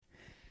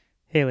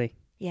Haley,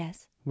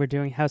 Yes. we're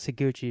doing House of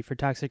Gucci for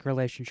Toxic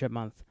Relationship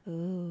Month,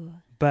 Ooh,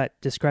 but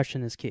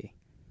discretion is key.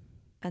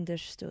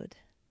 understood.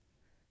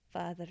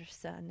 Father,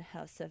 son,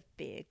 house of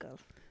bagel.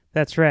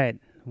 That's right.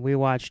 We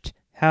watched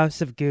House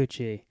of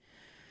Gucci.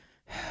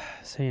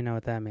 So you know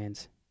what that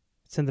means.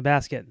 It's in the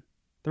basket.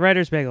 The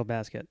writer's bagel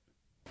basket.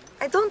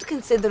 I don't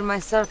consider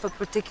myself a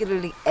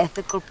particularly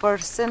ethical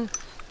person,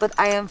 but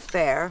I am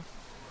fair.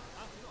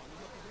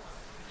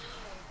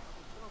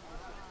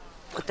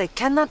 What I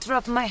cannot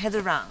wrap my head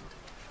around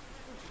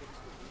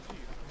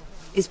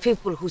is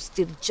people who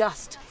steal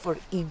just for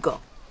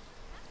ego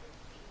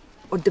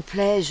or the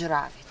pleasure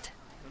of it,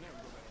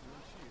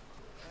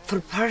 for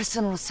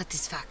personal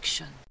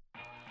satisfaction.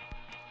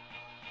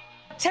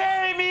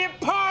 Tearing me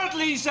apart,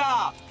 Lisa!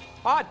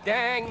 Hot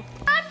dang!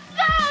 I'm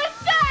so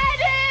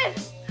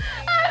excited!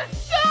 I'm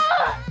so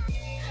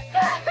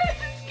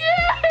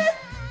scared!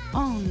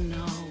 Oh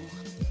no.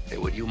 Hey,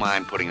 would you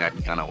mind putting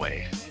that gun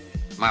away?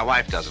 My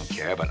wife doesn't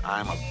care, but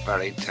I'm a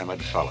very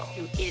timid fellow.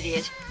 You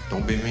idiot.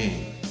 Don't be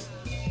mean.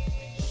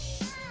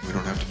 We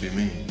don't have to be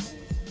mean.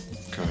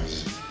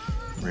 Because,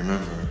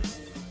 remember,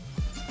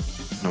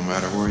 no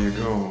matter where you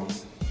go,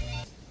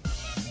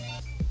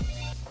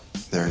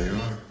 there you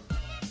are.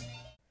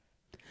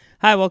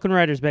 Hi, welcome to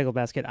Writer's Bagel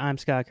Basket. I'm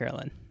Scott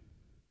Carolyn.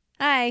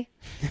 Hi.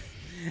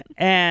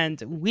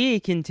 And we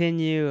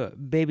continue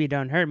Baby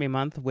Don't Hurt Me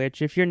month,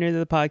 which if you're new to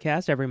the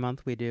podcast, every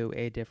month we do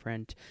a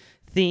different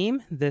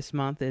theme. This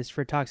month is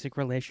for toxic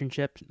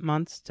relationship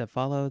months to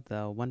follow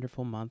the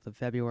wonderful month of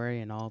February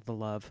and all the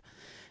love.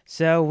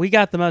 So we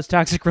got the most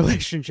toxic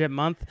relationship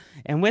month,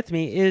 and with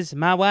me is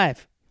my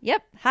wife.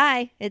 Yep.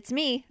 Hi. It's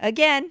me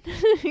again.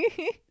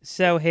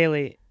 So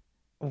Haley,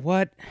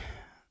 what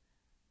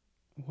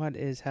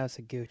is House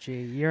of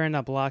Gucci? You're in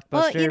a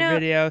Blockbuster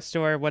video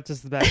store. What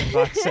does the back of the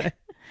box say?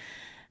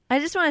 I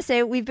just want to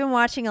say we've been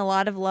watching a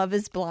lot of Love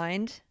is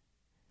Blind.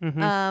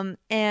 Mm-hmm.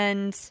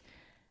 And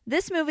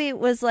this movie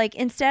was like,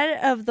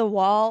 instead of the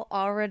wall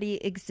already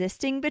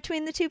existing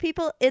between the two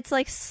people, it's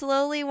like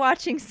slowly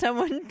watching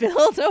someone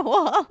build a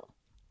wall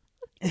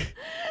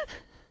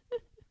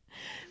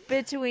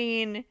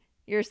between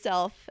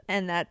yourself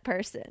and that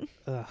person.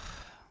 Ugh.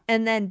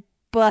 And then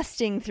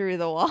busting through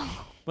the wall.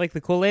 Like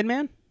the Kool-Aid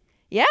Man?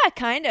 Yeah,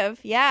 kind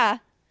of. Yeah.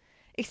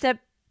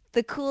 Except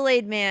the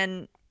Kool-Aid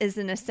Man is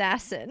an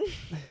assassin.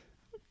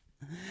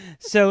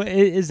 So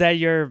is that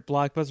your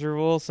Blockbuster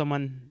rule?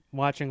 Someone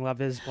watching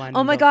Love is Blind?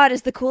 Oh my God,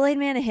 is the Kool-Aid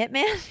Man a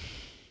hitman?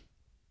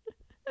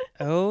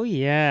 Oh,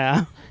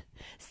 yeah.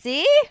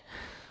 See?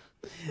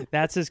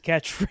 That's his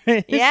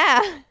catchphrase.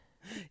 Yeah.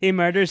 He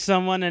murders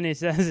someone and he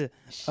says,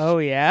 oh,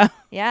 yeah.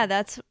 Yeah,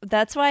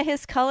 that's why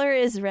his color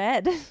is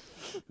red.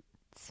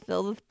 It's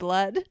filled with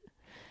blood.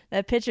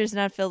 That picture's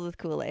not filled with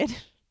Kool-Aid.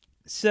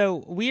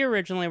 So we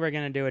originally were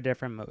going to do a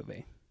different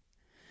movie.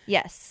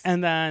 Yes.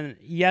 And then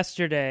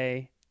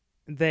yesterday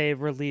they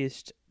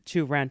released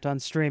to rent on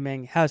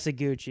streaming House of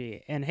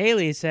Gucci. And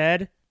Haley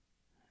said,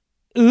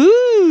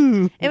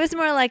 ooh. It was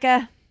more like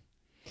I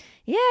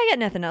got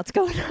nothing else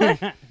going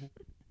on.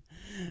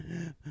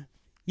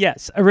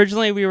 Yes.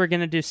 Originally we were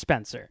going to do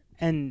Spencer.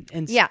 And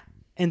yeah.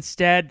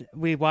 Instead,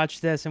 we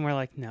watched this and we're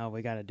like, no,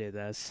 we got to do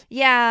this.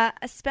 Yeah,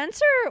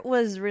 Spencer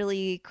was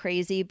really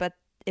crazy, but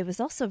it was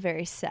also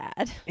very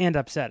sad. And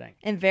upsetting.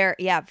 And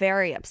very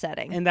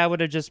upsetting. And that would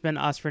have just been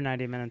us for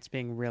 90 minutes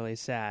being really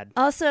sad.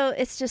 Also,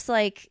 it's just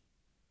like,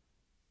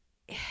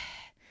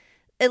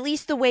 at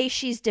least the way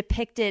she's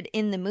depicted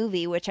in the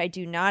movie, which I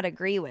do not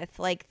agree with.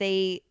 Like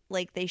they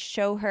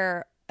show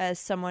her as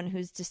someone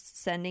who's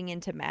descending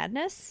into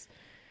madness.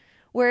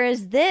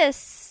 Whereas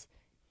this,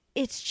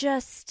 it's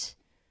just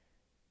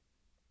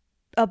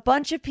a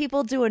bunch of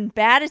people doing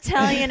bad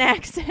Italian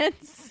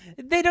accents.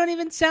 They don't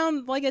even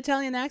sound like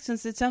Italian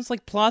accents. It sounds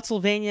like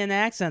Plotsylvanian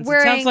accents.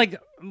 It sounds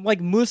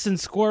like moose and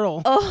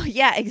squirrel. Oh,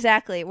 yeah,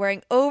 exactly.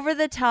 Wearing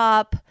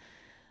over-the-top,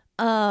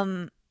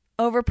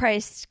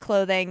 overpriced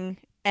clothing,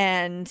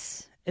 and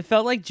it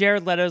felt like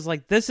Jared Leto's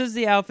like, this is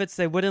the outfits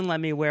they wouldn't let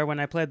me wear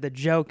when I played the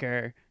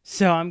Joker,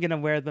 so I'm going to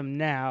wear them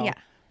now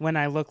when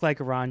I look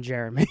like Ron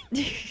Jeremy.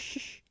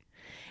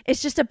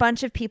 It's just a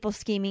bunch of people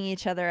scheming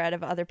each other out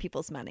of other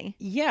people's money.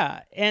 Yeah,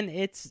 and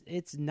it's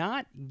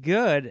not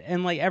good.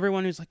 And like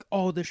everyone who's like,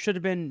 oh, this should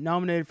have been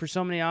nominated for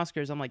so many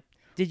Oscars. I'm like,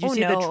 did you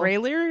see the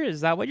trailer?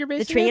 Is that what you're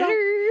basing it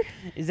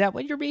on? Is that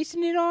what you're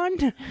basing it on?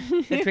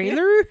 The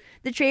trailer?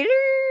 The trailer?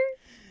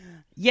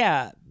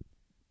 Yeah.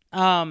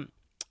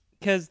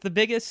 Because the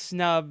biggest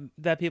snub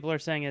that people are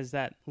saying is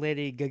that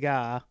Lady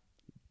Gaga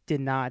did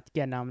not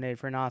get nominated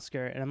for an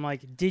Oscar. And I'm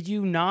like, did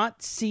you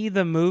not see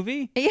the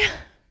movie? Yeah.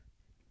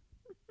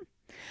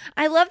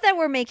 I love that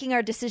we're making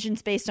our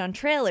decisions based on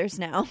trailers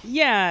now.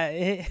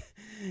 Yeah.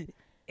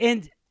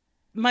 And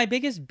my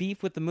biggest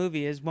beef with the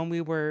movie is when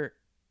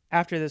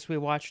after this, we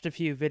watched a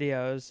few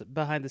videos,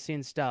 behind the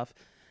scenes stuff,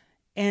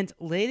 and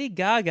Lady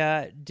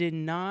Gaga did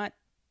not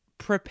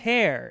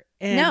prepare.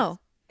 No.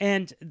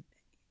 And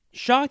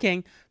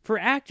shocking for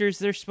actors,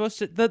 they're supposed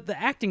to, the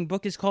acting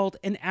book is called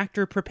An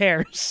Actor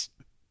Prepares.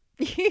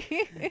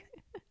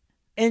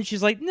 And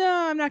she's like,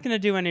 no, I'm not going to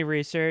do any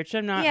research.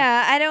 I'm not.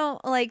 Yeah, I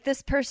don't like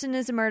this person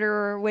is a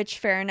murderer, which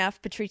fair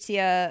enough.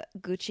 Patrizia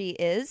Gucci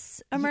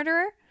is a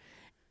murderer.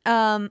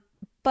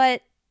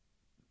 But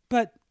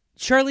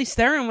Charlize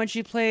Theron, when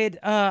she played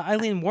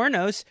Eileen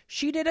Wuornos,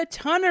 she did a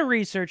ton of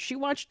research. She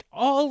watched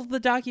all of the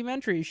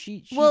documentaries.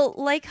 She well,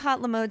 like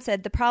Hot Lamode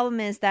said, the problem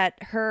is that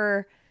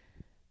her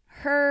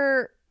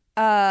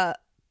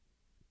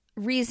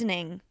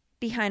reasoning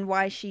behind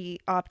why she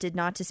opted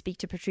not to speak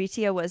to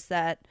Patrizia was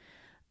that,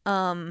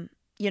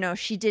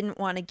 she didn't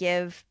want to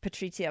give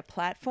Patrizia a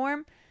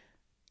platform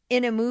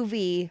in a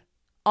movie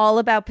all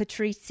about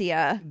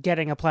Patrizia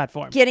getting a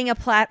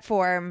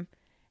platform.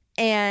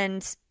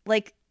 And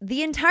like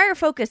the entire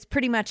focus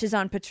pretty much is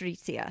on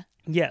Patrizia.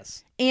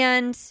 Yes.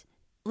 And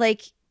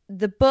like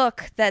the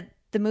book that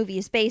the movie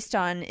is based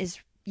on is,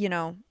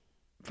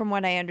 from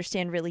what I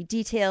understand, really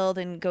detailed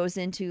and goes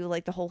into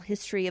like the whole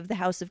history of the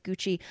House of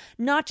Gucci,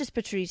 not just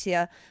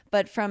Patrizia,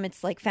 but from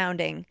its like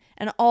founding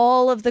and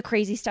all of the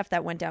crazy stuff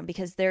that went down,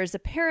 because there's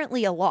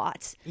apparently a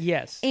lot.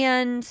 Yes.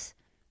 And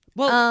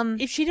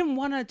if she didn't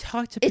want to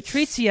talk to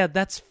Patrizia,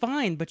 that's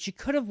fine, but she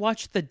could have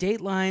watched the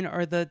Dateline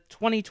or the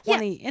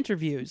 2020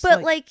 interviews.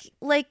 But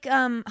like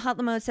Hot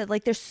Lamode said,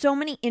 like there's so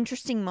many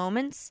interesting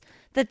moments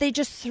that they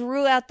just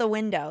threw out the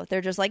window.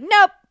 They're just like,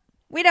 nope,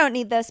 we don't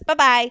need this.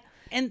 Bye-bye.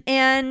 And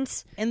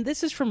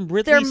this is from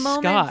Ridley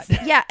Scott.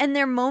 Yeah, and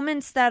they're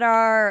moments that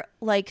are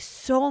like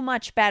so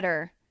much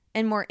better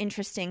and more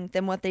interesting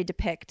than what they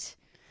depict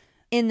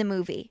in the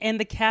movie. And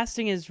the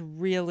casting is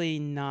really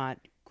not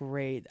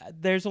great.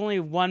 There's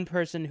only one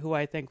person who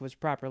I think was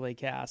properly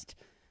cast,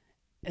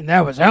 and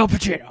that was Al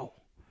Pacino.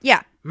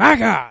 Yeah. My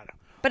God.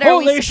 But are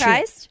we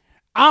surprised? Shit.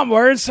 I'm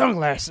wearing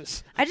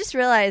sunglasses. I just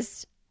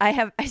realized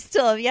I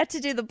still have yet to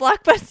do the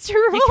blockbuster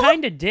rule. You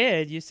kind of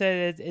did. You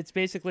said it's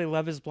basically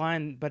Love is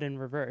Blind, but in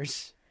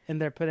reverse.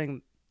 And they're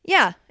putting...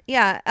 Yeah.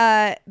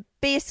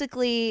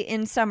 Basically,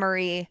 in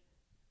summary,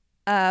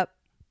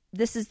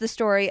 this is the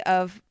story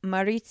of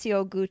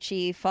Maurizio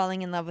Gucci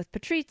falling in love with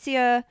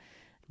Patrizia.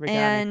 Regani.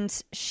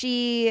 And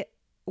she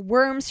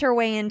worms her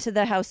way into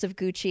the House of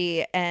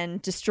Gucci and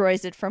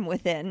destroys it from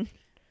within.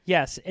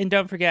 Yes. And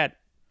don't forget,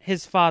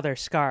 his father,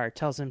 Scar,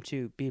 tells him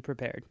to be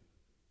prepared.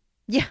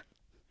 Yeah.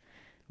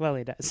 Well,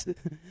 he does.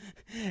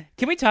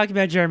 Can we talk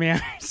about Jeremy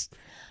Irons?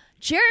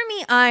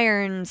 Jeremy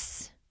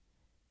Irons.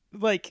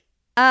 Like,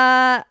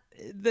 I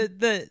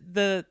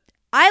the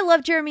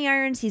love Jeremy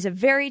Irons. He's a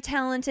very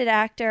talented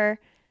actor.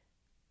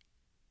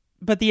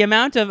 But the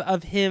amount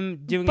of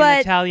him doing an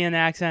Italian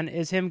accent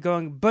is him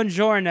going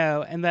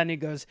buongiorno, and then he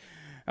goes,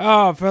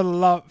 "Oh,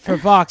 for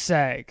fuck's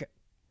sake,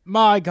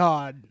 my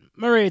God,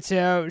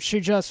 Maurizio, she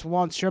just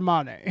wants your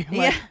money."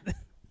 Like, yeah.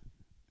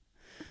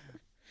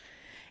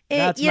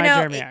 That's my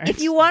Jeremy Irons.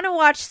 If you want to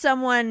watch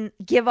someone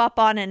give up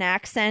on an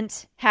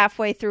accent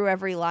halfway through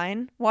every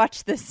line,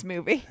 watch this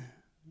movie.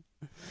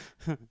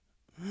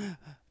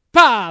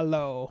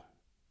 Paolo.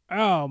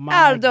 Oh,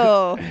 my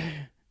Aldo.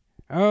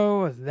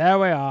 Oh, there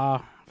we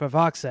are. For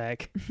fuck's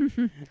sake.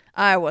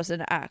 I was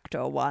an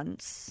actor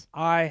once.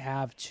 I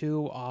have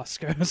 2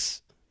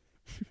 Oscars.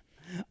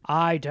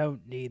 I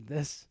don't need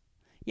this.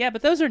 Yeah,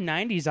 but those are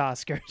 90s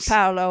Oscars.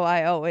 Paolo,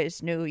 I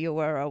always knew you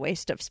were a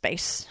waste of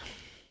space.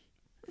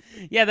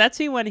 Yeah, that's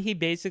when he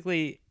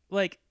basically,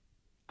 like,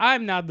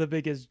 I'm not the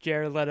biggest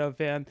Jared Leto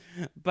fan,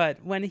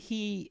 but when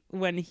he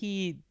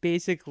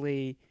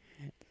basically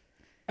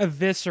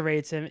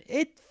eviscerates him,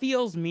 it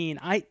feels mean.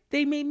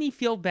 They made me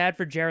feel bad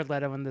for Jared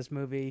Leto in this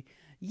movie.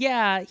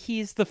 Yeah,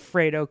 he's the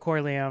Fredo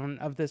Corleone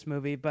of this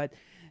movie, but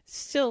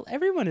still,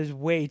 everyone is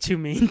way too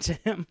mean to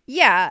him.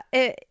 Yeah,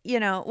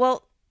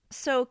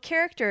 so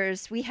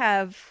characters, we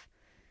have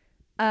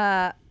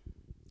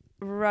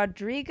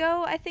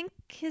Rodrigo, I think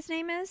his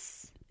name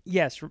is.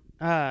 Yes,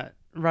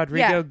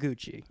 Rodrigo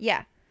Gucci.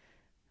 Yeah.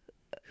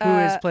 Who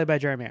is played by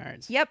Jeremy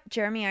Irons. Yep,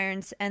 Jeremy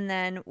Irons. And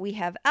then we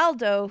have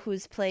Aldo,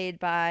 who's played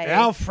by...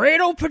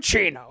 Alfredo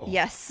Pacino.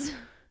 Yes.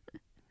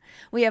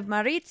 We have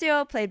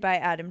Maurizio, played by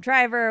Adam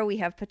Driver. We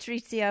have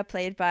Patrizia,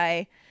 played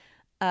by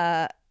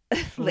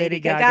Lady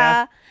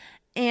Gaga.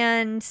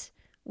 And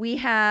we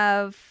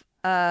have...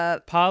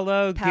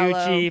 Paolo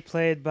Gucci,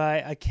 played by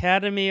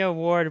Academy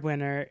Award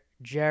winner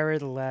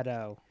Jared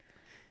Leto.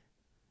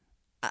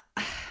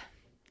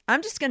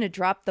 I'm just going to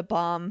drop the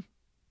bomb.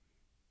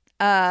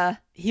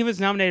 He was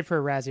nominated for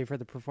a Razzie for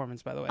the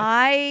performance, by the way.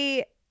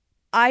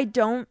 I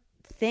don't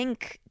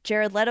think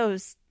Jared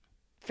Leto's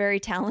very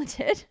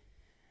talented.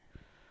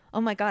 Oh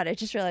my God, I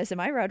just realized,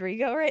 am I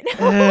Rodrigo right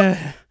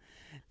now?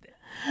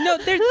 No,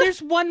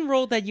 there's one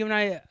role that you and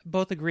I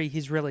both agree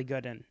he's really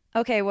good in.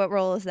 Okay, what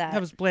role is that?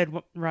 That was Blade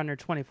Runner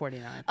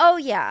 2049. Oh,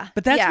 yeah.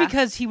 But that's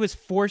because he was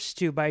forced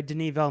to by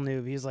Denis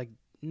Villeneuve. He's like,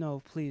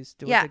 no, please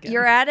do it again. Yeah,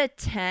 you're at a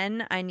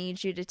 10. I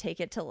need you to take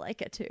it to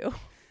like a 2.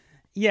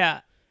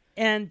 Yeah,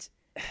 and...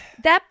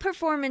 that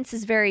performance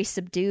is very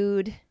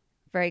subdued,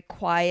 very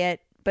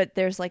quiet, but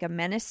there's like a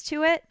menace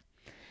to it.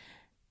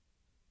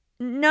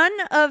 None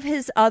of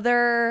his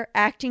other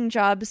acting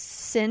jobs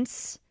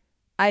since,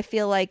 I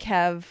feel like,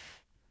 have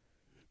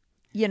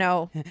you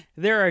know.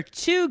 There are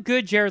two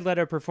good Jared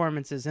Leto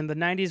performances in the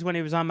 90s when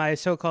he was on My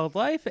So-Called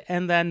Life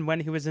and then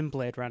when he was in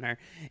Blade Runner.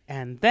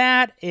 And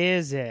that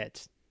is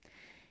it.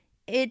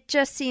 It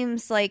just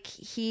seems like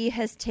he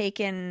has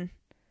taken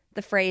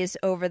the phrase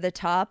over the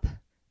top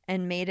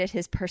and made it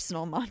his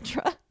personal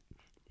mantra.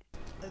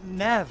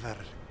 Never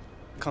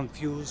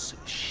confuse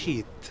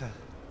shit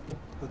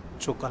with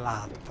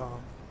chocolato.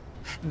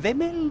 They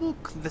may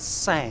look the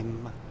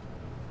same,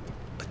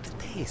 but the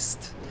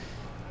taste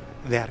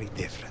very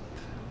different.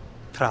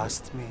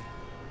 Trust me,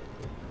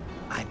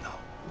 I know.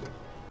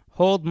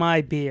 Hold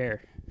my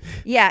beer.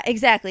 Yeah,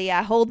 exactly.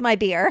 Yeah, hold my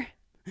beer.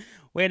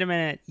 Wait a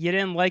minute. You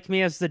didn't like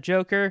me as the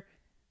Joker?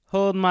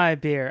 Hold my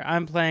beer.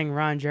 I'm playing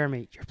Ron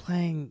Jeremy. You're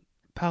playing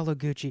Paolo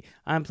Gucci.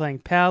 I'm playing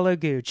Paolo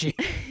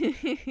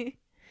Gucci.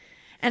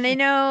 And I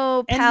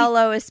know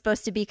Paolo is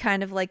supposed to be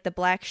kind of like the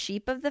black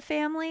sheep of the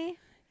family.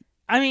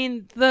 I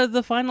mean,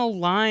 the final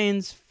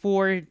lines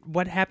for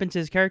what happened to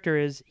his character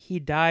is he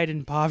died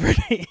in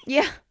poverty.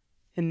 Yeah.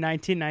 In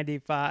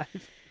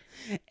 1995.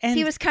 And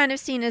he was kind of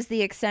seen as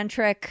the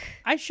eccentric.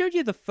 I showed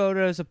you the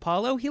photos of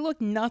Paolo. He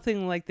looked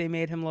nothing like they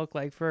made him look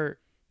like for...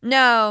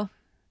 No,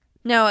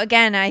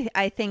 again,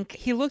 I think...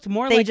 He looked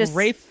more like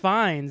Ralph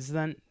Fiennes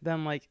than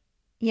like...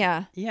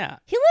 Yeah. Yeah.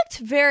 He looked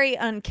very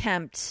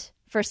unkempt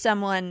for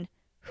someone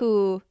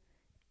who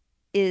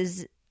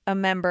is a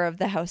member of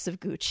the House of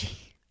Gucci.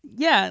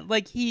 Yeah,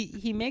 like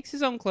he makes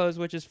his own clothes,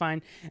 which is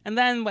fine. And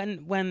then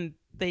when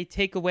they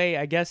take away,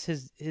 I guess,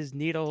 his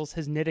needles,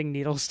 his knitting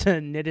needles to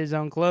knit his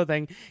own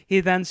clothing, he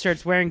then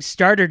starts wearing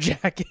starter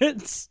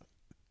jackets.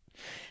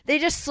 They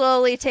just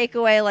slowly take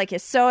away like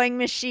his sewing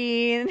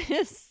machine,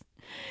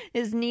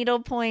 his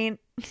needlepoint,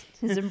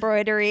 his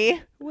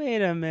embroidery.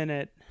 Wait a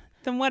minute.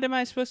 Then what am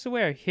I supposed to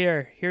wear?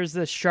 Here's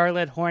the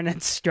Charlotte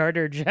Hornets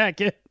starter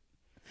jacket.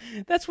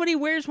 That's what he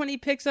wears when he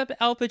picks up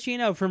Al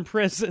Pacino from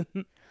prison.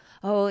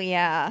 Oh,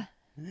 yeah.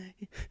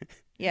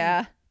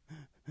 Yeah.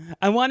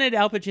 I wanted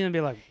Al Pacino to be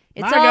like,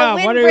 it's all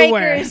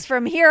windbreakers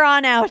from here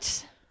on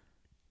out.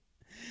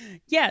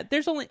 Yeah,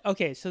 there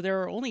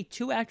are only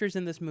two actors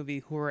in this movie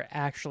who are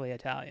actually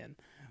Italian.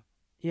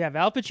 You have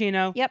Al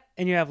Pacino. Yep.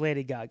 And you have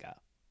Lady Gaga.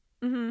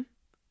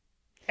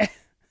 Mm-hmm.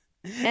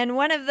 And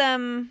one of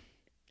them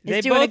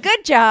is doing a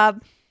good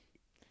job.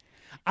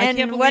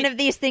 And one of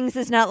these things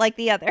is not like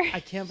the other.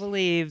 I can't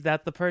believe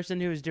that the person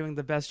who is doing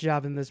the best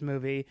job in this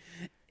movie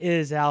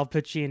is Al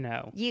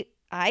Pacino.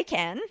 I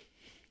can.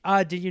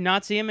 Did you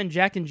not see him in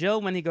Jack and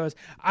Jill when he goes,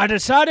 I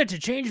decided to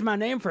change my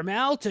name from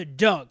Al to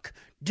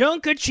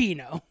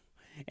Dunkachino.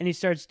 And he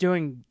starts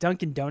doing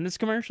Dunkin' Donuts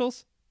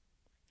commercials?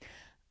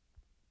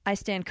 I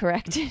stand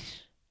corrected.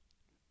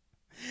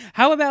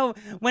 How about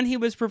when he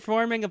was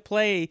performing a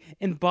play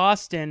in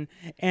Boston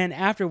and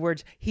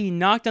afterwards he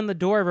knocked on the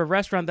door of a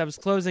restaurant that was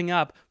closing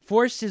up,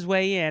 forced his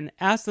way in,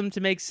 asked them to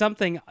make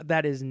something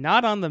that is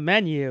not on the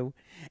menu,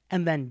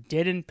 and then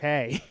didn't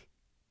pay?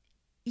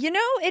 You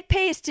know, it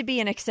pays to be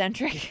an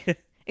eccentric.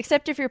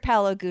 Except if you're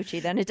Paolo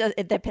Gucci, then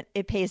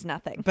it pays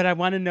nothing. But I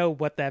want to know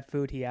what that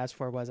food he asked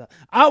for was.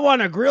 I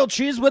want a grilled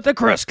cheese with the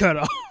crust cut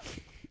off.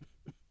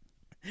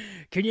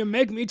 Can you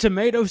make me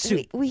tomato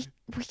soup? We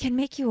can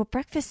make you a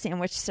breakfast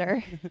sandwich,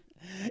 sir.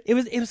 It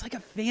was like a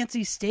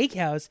fancy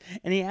steakhouse,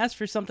 and he asked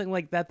for something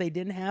like that they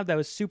didn't have that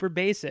was super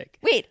basic.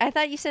 Wait, I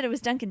thought you said it was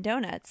Dunkin'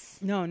 Donuts.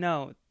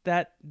 No,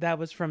 that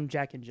was from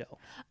Jack and Jill.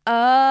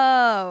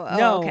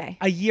 No, okay.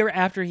 A year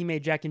after he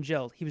made Jack and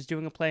Jill, he was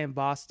doing a play in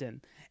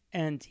Boston,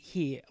 and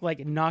he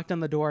knocked on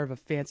the door of a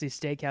fancy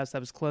steakhouse that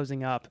was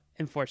closing up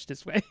and forced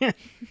his way in.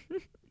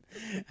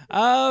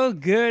 Oh,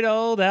 good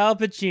old Al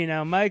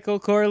Pacino, Michael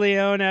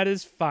Corleone at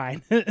his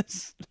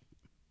finest.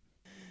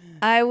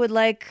 I would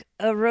like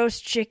a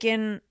roast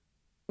chicken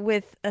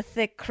with a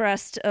thick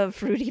crust of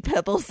Fruity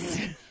Pebbles.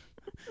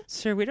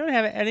 Sir, we don't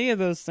have any of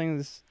those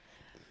things.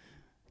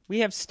 We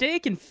have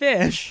steak and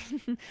fish.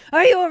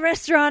 Are you a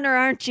restaurant or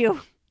aren't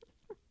you?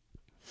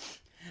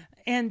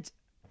 And,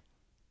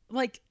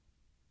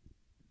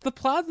 the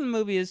plot of the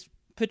movie is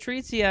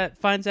Patrizia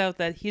finds out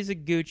that he's a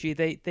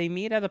Gucci. They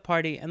meet at a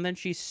party, and then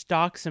she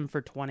stalks him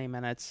for 20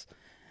 minutes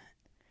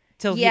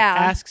till he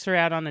asks her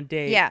out on a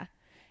date. Yeah.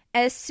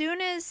 As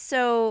soon as,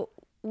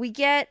 we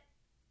get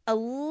a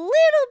little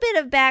bit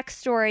of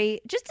backstory,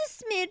 just a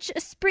smidge, a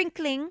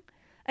sprinkling,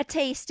 a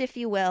taste, if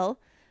you will.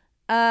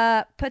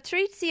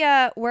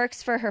 Patrizia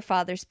works for her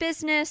father's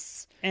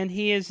business. And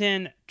he is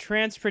in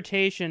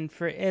transportation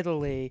for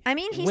Italy. I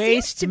mean, he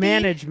waste seems to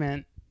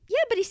management.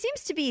 Yeah, but he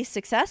seems to be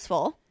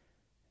successful.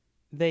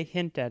 They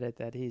hint at it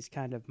that he's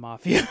kind of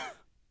mafia.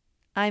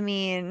 I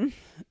mean,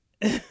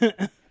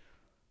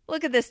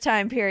 look at this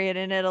time period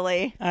in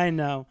Italy. I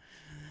know.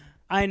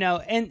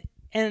 And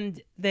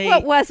they...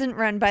 What wasn't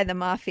run by the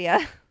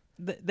mafia?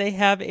 They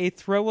have a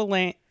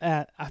throwaway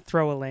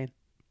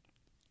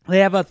They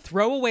have a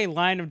throwaway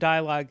line of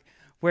dialogue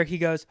where he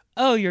goes,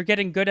 "Oh, you're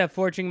getting good at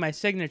forging my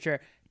signature.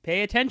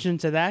 Pay attention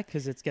to that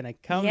because it's going to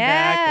come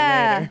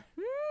back later."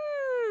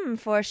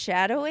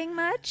 Foreshadowing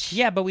much?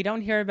 Yeah, but we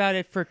don't hear about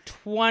it for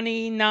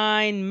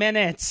 29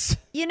 minutes.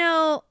 You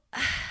know,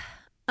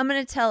 I'm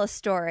going to tell a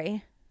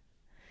story.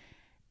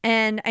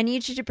 And I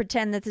need you to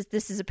pretend that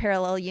this is a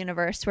parallel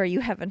universe where you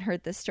haven't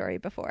heard this story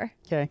before.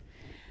 Okay.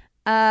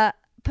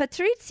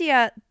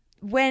 Patrizia,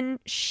 when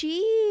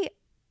she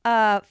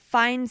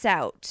finds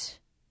out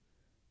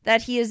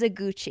that he is a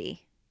Gucci,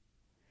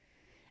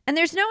 and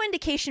there's no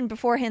indication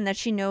beforehand that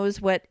she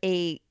knows what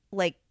Gucci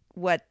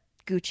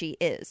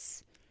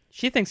is.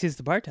 She thinks he's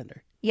the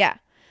bartender. Yeah.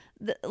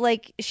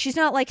 She's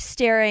not like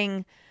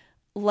staring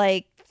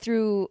like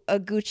through a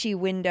Gucci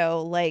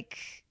window like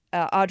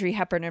Audrey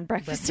Hepburn in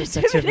Breakfast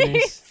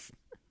Activities.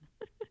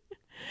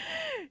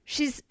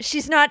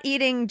 She's not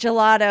eating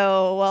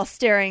gelato while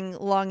staring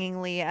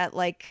longingly at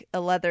like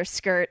a leather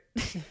skirt.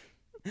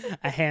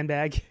 A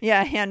handbag.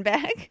 Yeah, a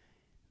handbag.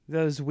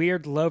 Those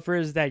weird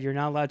loafers that you're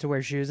not allowed to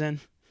wear shoes in.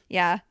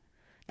 Yeah.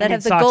 That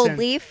have the gold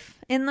leaf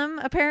in them,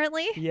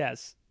 apparently.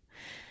 Yes.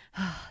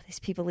 Oh, these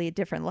people lead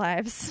different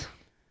lives.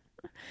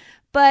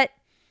 But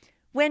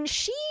when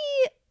she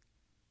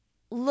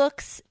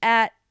looks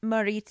at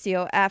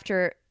Maurizio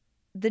after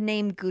the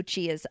name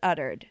Gucci is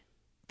uttered,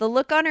 the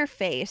look on her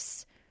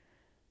face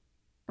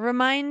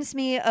reminds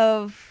me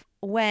of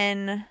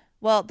when,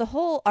 well, the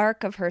whole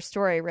arc of her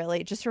story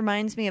really just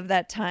reminds me of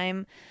that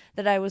time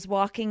that I was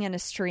walking in a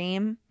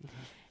stream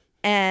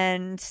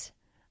and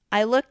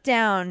I look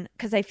down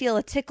because I feel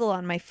a tickle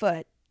on my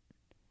foot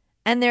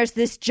and there's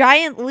this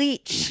giant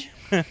leech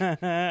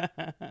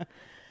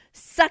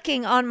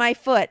sucking on my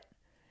foot.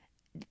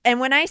 And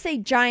when I say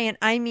giant,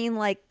 I mean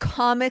like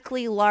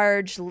comically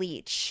large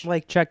leech.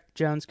 Like Chuck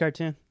Jones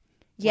cartoon?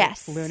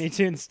 Yes. Like Looney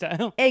Tunes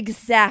style?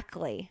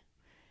 Exactly.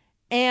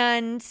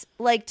 And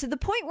like to the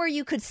point where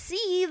you could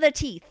see the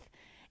teeth.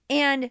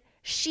 And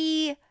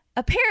she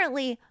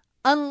apparently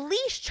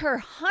unleashed her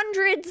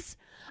hundreds.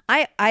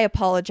 I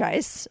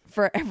apologize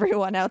for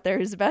everyone out there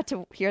who's about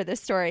to hear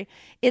this story.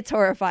 It's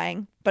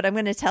horrifying, but I'm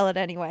going to tell it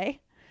anyway.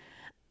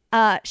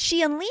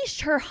 She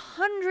unleashed her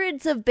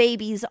hundreds of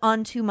babies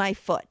onto my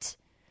foot.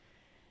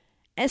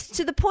 As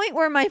to the point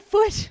where my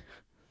foot,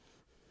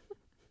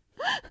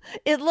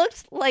 it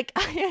looked like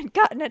I had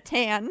gotten a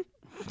tan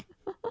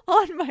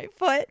on my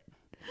foot.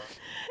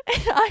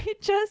 And I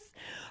just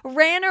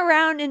ran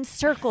around in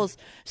circles,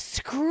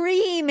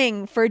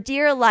 screaming for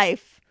dear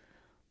life,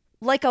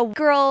 like a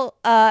girl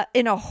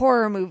in a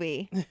horror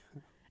movie.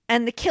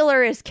 And the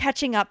killer is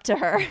catching up to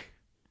her.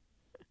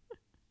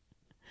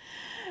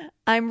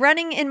 I'm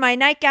running in my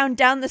nightgown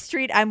down the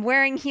street. I'm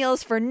wearing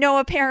heels for no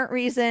apparent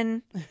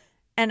reason.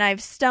 And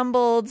I've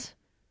stumbled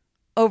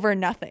over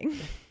nothing.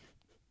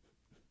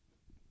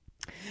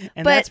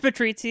 And that's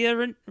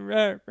Patrizia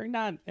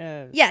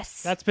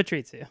yes. That's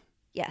Patrizia.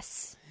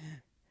 Yes.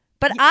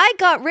 But I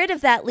got rid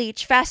of that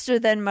leech faster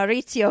than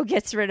Maurizio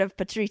gets rid of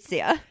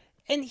Patrizia.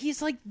 And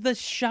he's like the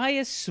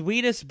shyest,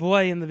 sweetest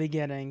boy in the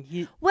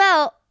beginning.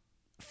 Well,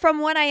 from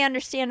what I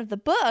understand of the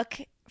book,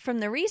 from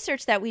the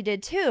research that we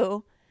did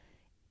too,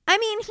 I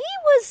mean, he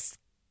was,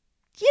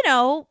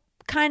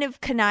 kind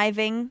of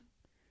conniving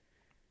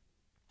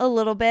a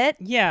little bit.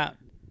 Yeah.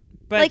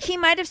 But like he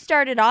might have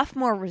started off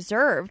more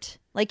reserved.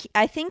 Like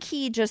I think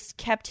he just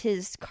kept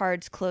his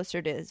cards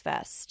closer to his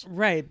vest.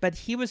 Right, but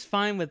he was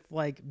fine with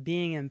like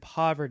being in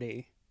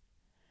poverty.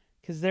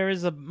 Because there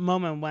is a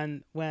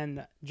moment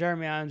when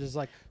Jeremy Irons is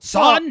like,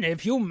 "Son,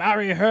 if you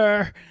marry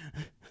her."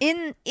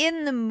 In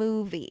the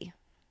movie,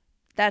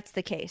 that's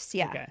the case.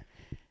 Yeah. Okay.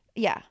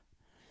 Yeah.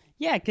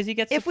 Yeah, because he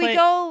gets. If we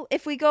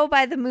go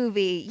by the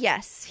movie,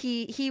 yes,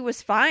 he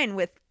was fine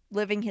with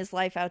living his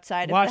life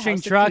outside of washing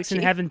the house trucks of Gucci.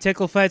 and having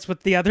tickle fights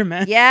with the other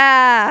men.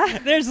 Yeah.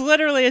 There's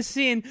literally a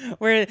scene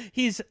where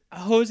he's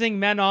hosing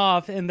men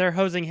off and they're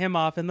hosing him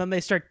off, and then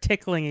they start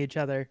tickling each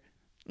other.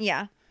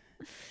 Yeah.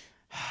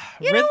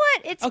 You know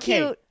what? It's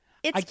cute.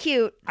 It's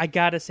cute. I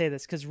gotta say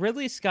this because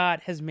Ridley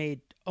Scott has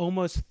made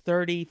almost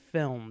 30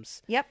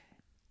 films. Yep.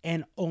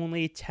 And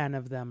only 10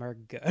 of them are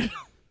good.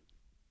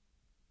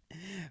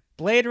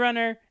 Blade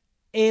Runner,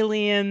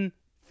 Alien,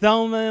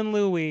 Thelma and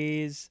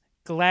Louise,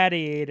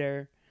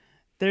 Gladiator.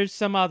 There's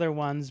some other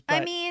ones,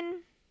 but I mean,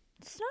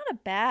 it's not a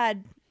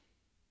bad,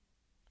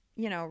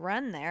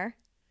 run there.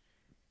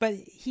 But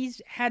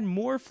he's had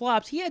more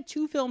flops. He had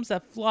 2 films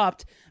that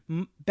flopped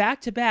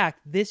back to back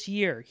this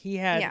year. He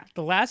had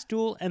The Last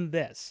Duel and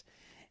this.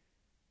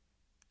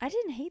 I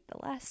didn't hate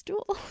The Last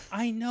Duel.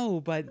 I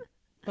know, but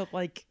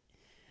like,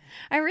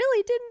 I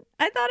really didn't.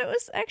 I thought it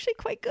was actually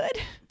quite good.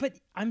 But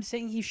I'm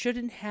saying he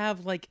shouldn't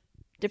have like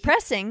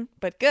depressing,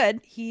 but good.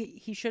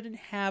 He shouldn't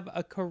have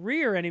a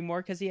career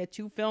anymore because he had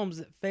 2 films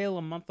that fail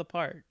a month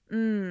apart.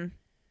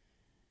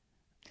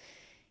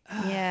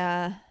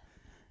 Yeah.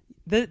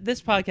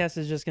 This podcast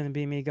is just going to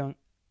be me going,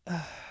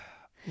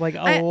 like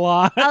a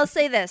lot. I'll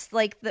say this: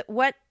 like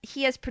what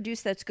he has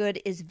produced that's good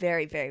is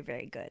very, very,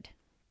 very good,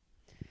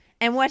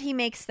 and what he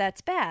makes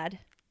that's bad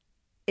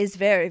is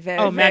very, very,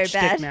 very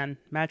bad.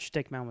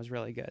 Matchstick Man was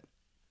really good,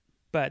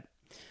 but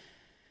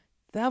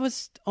that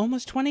was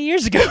almost 20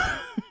 years ago.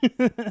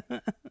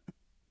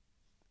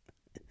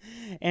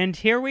 And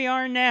here we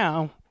are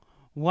now,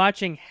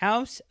 watching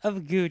House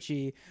of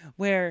Gucci,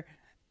 where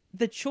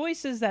the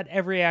choices that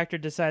every actor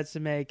decides to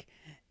make,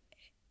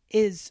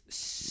 is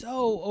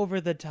so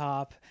over the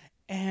top,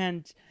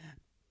 and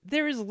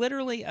there is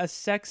literally a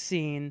sex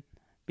scene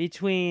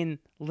between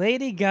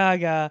Lady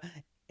Gaga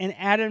and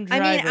Adam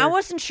Driver. I mean, I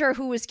wasn't sure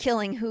who was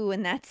killing who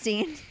in that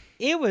scene.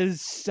 It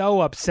was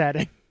so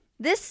upsetting.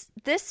 This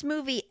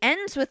movie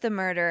ends with the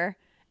murder,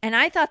 and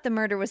I thought the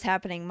murder was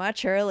happening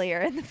much earlier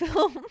in the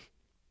film.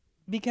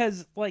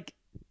 Because, like,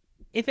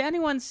 if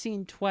anyone's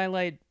seen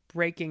Twilight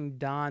Breaking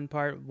Dawn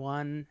Part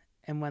 1,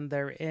 and when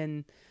they're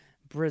in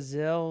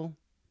Brazil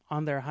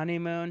on their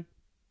honeymoon,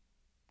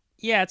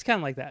 yeah, it's kind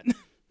of like that.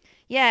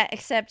 Yeah,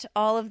 except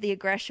all of the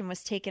aggression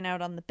was taken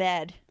out on the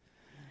bed.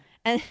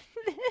 And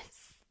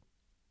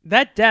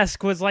that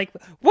desk was like,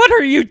 what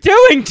are you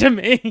doing to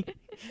me?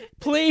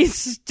 Please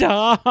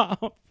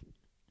stop.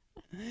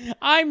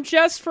 I'm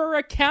just for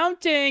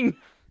accounting.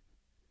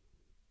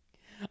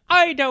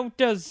 I don't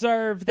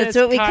deserve this. That's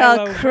what we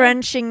call Kylo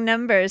crunching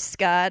numbers,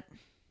 Scott.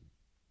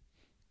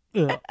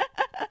 Ugh.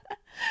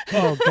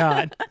 Oh,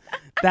 God.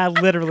 That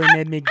literally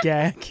made me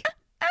gag.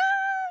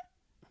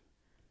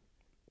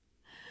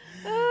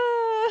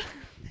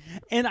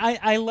 And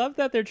I love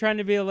that they're trying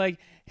to be like,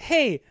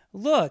 hey,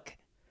 look,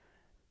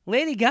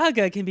 Lady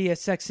Gaga can be a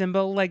sex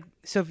symbol like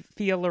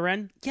Sophia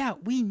Loren. Yeah,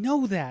 we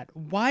know that.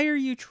 Why are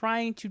you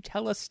trying to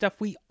tell us stuff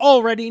we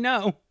already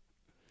know?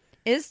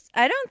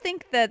 I don't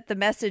think that the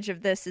message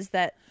of this is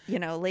that, you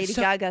know, Lady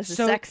Gaga's a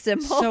sex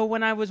symbol. So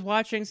when I was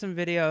watching some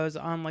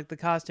videos on like the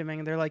costuming,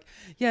 and they're like,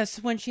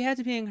 yes, when she had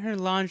to be in her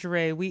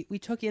lingerie, we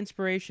took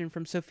inspiration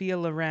from Sophia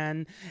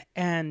Loren,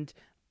 and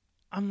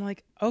I'm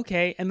like,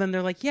 okay. And then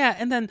they're like, yeah,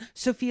 and then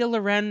Sophia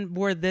Loren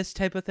wore this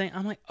type of thing.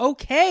 I'm like,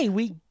 okay,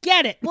 we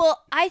get it.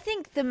 Well, I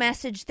think the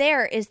message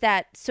there is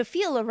that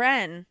Sophia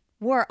Loren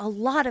wore a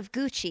lot of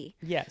Gucci.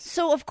 Yes.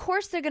 So, of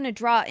course, they're going to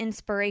draw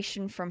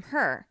inspiration from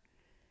her.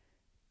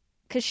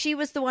 Because she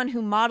was the one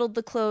who modeled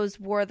the clothes,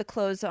 wore the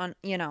clothes on,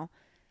 you know.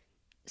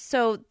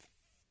 So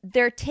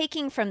they're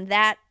taking from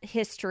that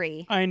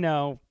history. I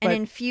know. And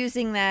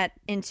infusing that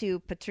into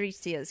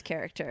Patricia's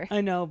character.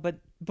 I know, but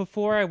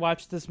before I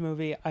watched this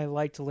movie, I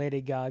liked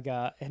Lady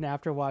Gaga. And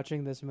after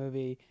watching this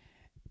movie,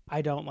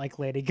 I don't like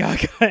Lady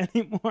Gaga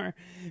anymore.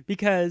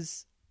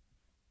 Because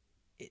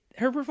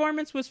her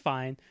performance was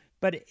fine,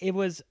 but it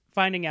was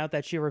finding out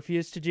that she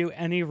refused to do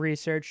any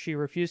research. She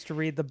refused to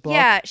read the book.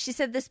 Yeah, she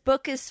said this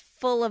book is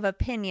full of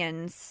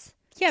opinions.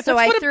 Yeah, so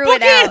that's I what threw a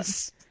book it out.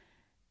 is.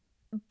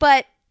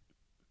 But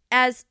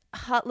as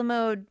Hot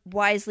Lamode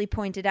wisely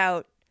pointed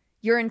out,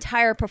 your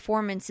entire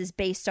performance is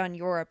based on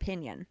your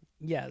opinion.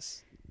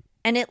 Yes.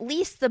 And at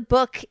least the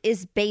book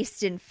is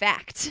based in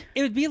fact.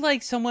 It would be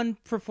like someone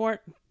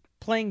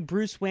playing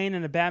Bruce Wayne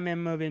in a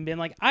Batman movie and being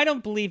like, I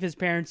don't believe his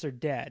parents are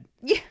dead.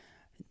 Yeah.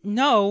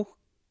 No,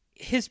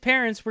 his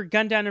parents were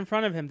gunned down in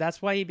front of him.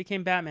 That's why he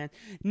became Batman.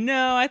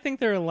 No, I think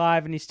they're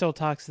alive and he still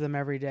talks to them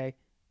every day.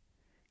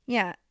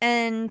 Yeah,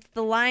 and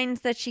the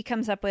lines that she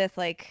comes up with,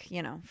 like,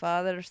 you know,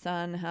 father,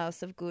 son,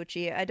 house of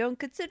Gucci. I don't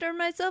consider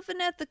myself an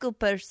ethical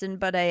person,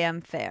 but I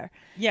am fair.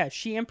 Yeah,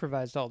 she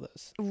improvised all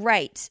this.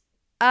 Right.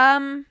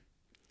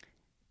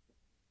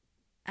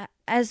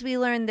 As we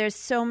learn, there's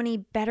so many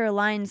better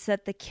lines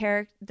that the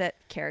character, the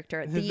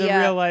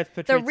real life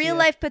Patrizia. The real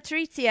life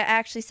Patrizia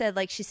actually said,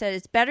 like she said,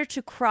 it's better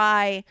to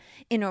cry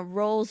in a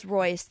Rolls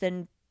Royce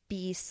than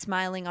be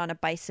smiling on a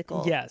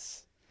bicycle.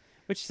 Yes.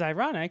 Which is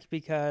ironic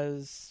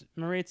because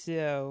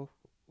Maurizio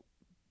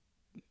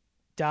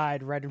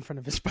died right in front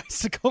of his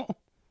bicycle.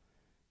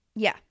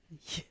 Yeah.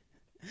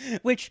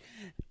 Which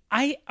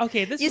I love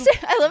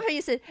how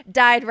you said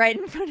died right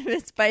in front of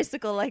his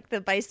bicycle, like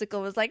the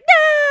bicycle was like,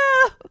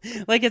 no!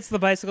 Like it's the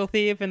bicycle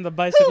thief and the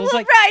bicycle's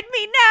like, who will ride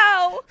me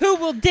now? Who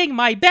will ding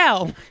my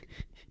bell?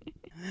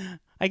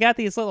 I got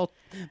these little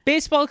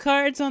baseball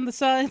cards on the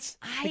sides.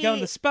 They go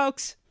in the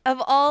spokes. Of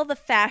all the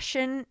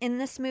fashion in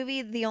this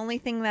movie, the only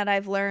thing that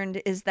I've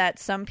learned is that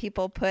some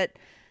people put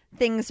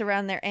things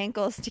around their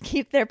ankles to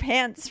keep their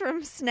pants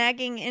from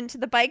snagging into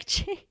the bike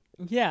chain.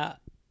 Yeah.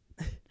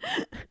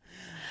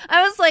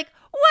 I was like,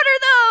 what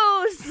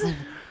are those?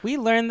 We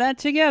learned that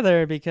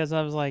together because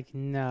I was like,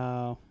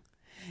 no.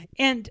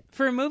 And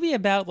for a movie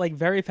about like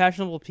very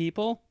fashionable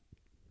people,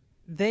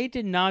 they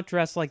did not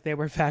dress like they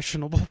were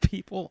fashionable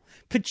people.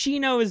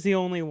 Pacino is the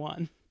only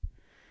one.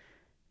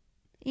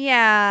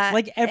 Yeah.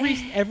 Like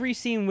every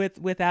scene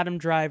with Adam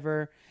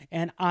Driver,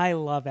 and I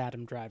love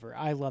Adam Driver.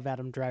 I love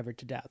Adam Driver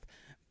to death.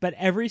 But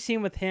every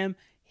scene with him,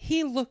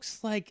 he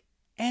looks like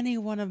any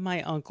one of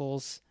my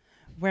uncles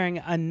wearing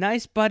a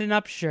nice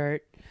button-up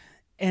shirt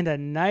and a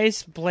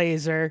nice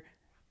blazer.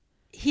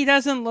 He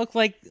doesn't look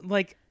like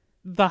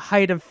the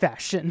height of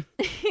fashion.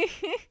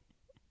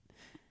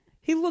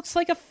 He looks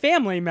like a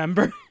family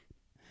member.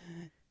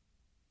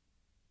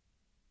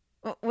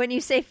 When you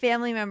say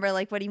family member,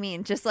 like, what do you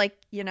mean? Just like,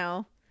 you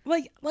know,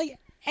 like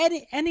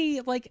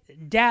any like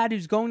dad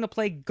who's going to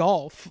play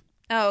golf.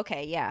 Oh,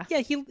 okay, yeah. Yeah,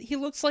 he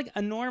looks like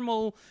a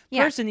normal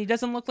person. He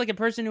doesn't look like a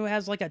person who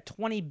has like a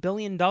 $20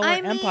 billion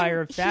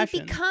empire of fashion.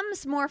 He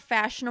becomes more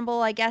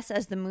fashionable, I guess,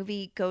 as the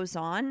movie goes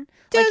on.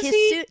 Does like his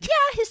he? Suit,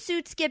 his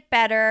suits get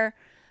better.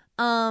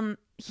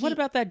 What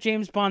about that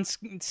James Bond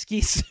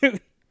ski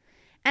suit?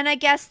 And I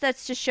guess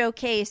that's to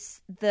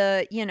showcase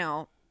the, you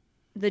know,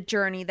 the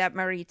journey that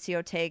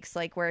Maurizio takes,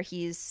 like where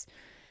he's,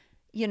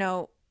 you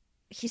know,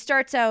 he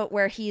starts out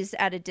where he's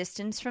at a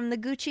distance from the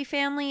Gucci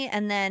family,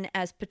 and then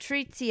as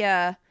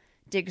Patrizia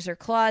digs her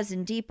claws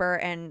in deeper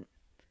and,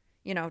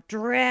 you know,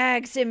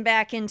 drags him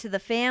back into the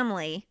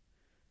family.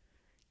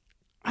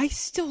 I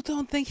still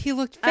don't think he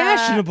looked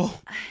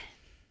fashionable.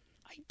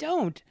 I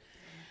don't.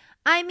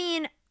 I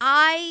mean,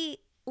 I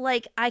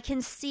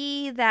can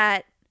see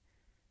that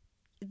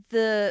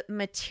the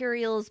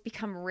materials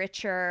become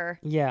richer.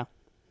 Yeah.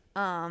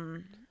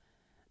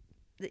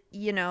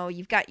 You know,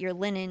 you've got your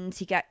linens,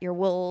 you got your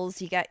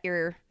wools, you got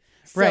your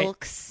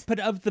silks. Right.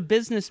 But of the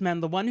businessmen,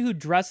 the one who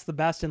dressed the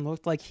best and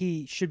looked like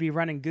he should be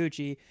running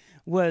Gucci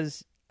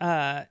was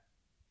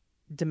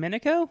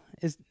Domenico,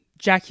 is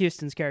Jack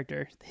Houston's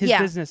character. His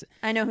business.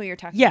 I know who you're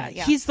talking Yeah, about.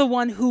 Yeah, he's the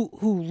one who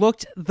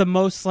looked the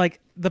most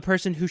like the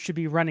person who should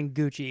be running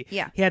Gucci.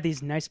 Yeah. He had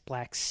these nice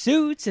black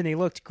suits and he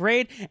looked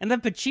great. And then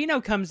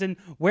Pacino comes in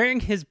wearing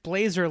his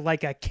blazer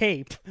like a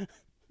cape.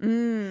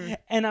 And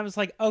I was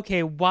like,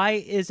 okay, why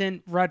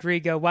isn't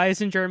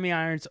Jeremy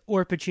Irons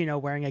or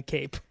Pacino wearing a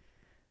cape?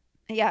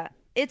 Yeah,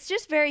 it's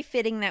just very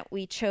fitting that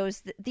we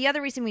chose... The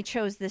other reason we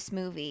chose this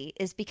movie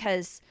is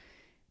because,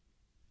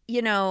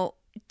 you know,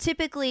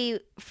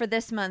 typically for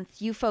this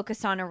month, you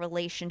focus on a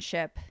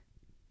relationship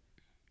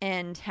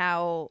and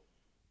how...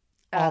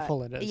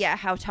 awful it is. Yeah,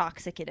 how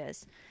toxic it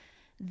is.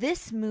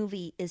 This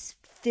movie is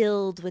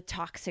filled with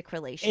toxic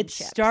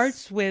relationships. It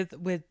starts with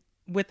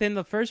within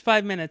the first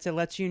 5 minutes, it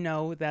lets you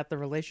know that the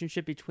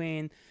relationship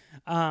between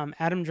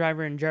Adam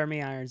Driver and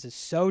Jeremy Irons is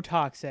so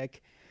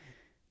toxic.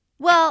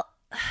 Well,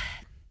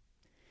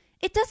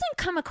 it doesn't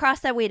come across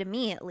that way to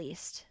me, at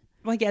least.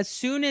 Like, as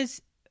soon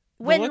as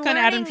the When look on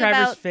Adam learning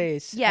Driver's about-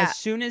 face, yeah. as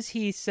soon as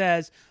he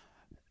says,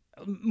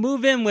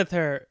 move in with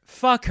her,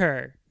 fuck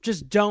her,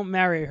 just don't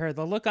marry her,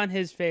 the look on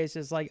his face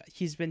is like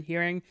he's been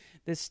hearing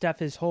this stuff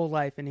his whole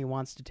life and he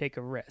wants to take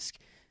a risk.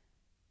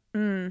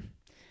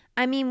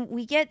 I mean,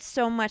 we get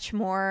so much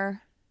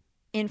more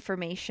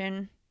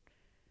information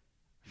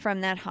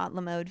from that Hot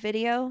LaMode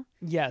video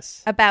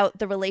Yes. about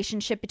the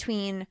relationship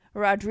between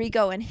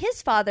Rodrigo and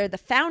his father, the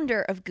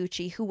founder of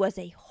Gucci, who was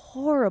a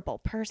horrible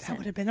person. That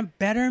would have been a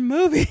better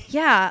movie.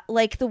 Yeah,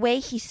 like the way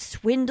he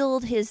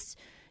swindled his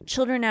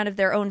children out of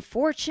their own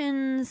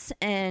fortunes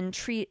and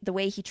the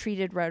way he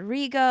treated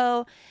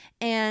Rodrigo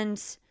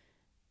and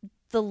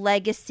the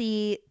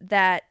legacy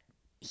that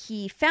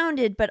he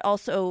founded, but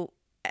also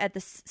at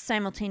the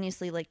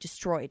simultaneously like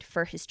destroyed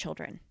for his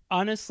children.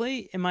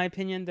 Honestly, in my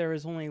opinion, there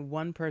is only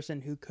one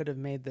person who could have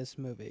made this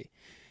movie,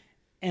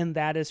 and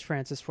that is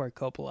Francis Ford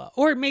Coppola.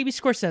 Or maybe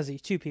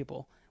Scorsese, two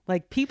people.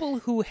 Like, people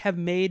who have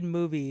made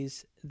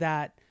movies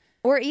that...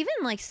 Or even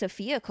like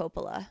Sofia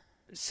Coppola.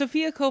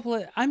 Sofia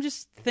Coppola, I'm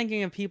just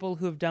thinking of people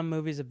who have done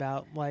movies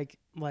about, like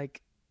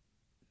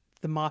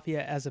the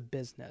mafia as a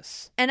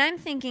business. And I'm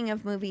thinking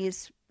of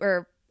movies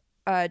or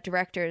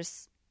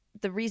directors.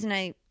 The reason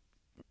I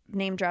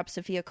name drop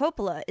Sofia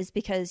Coppola is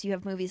because you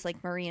have movies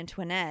like Marie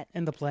Antoinette.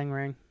 And The Bling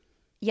Ring.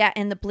 Yeah,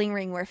 and The Bling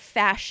Ring, where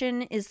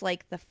fashion is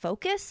like the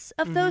focus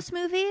of those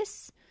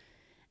movies.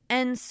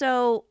 And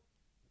so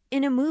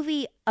in a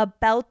movie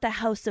about the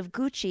House of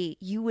Gucci,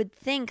 you would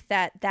think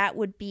that that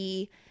would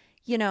be,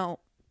 you know,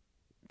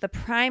 the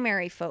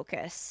primary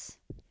focus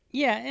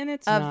Yeah, and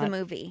it's of not. the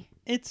movie.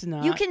 It's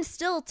not. You can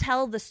still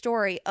tell the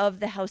story of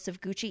the House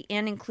of Gucci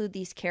and include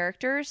these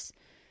characters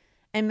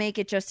and make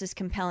it just as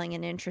compelling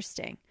and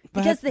interesting.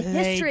 Because But the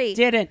they history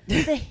didn't.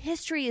 the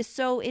history is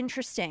so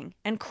interesting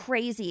and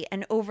crazy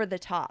and over the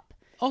top.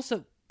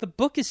 Also, the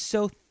book is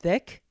so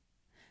thick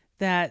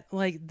that,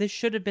 like, this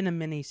should have been a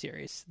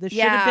miniseries. This should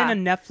Yeah. have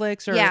been a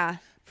Netflix or Yeah.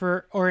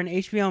 or an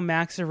HBO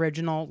Max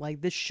original.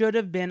 Like, this should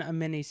have been a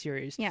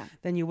miniseries. Yeah.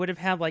 Then you would have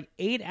had like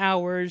 8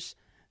 hours,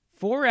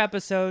 4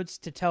 episodes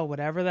to tell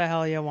whatever the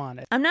hell you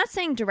wanted. I'm not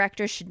saying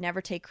directors should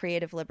never take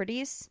creative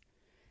liberties,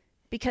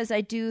 because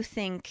I do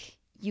think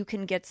you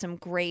can get some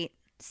great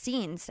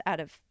scenes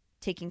out of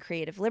taking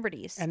creative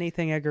liberties.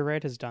 Anything Edgar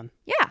Wright has done.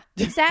 Yeah,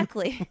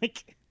 exactly.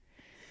 Like,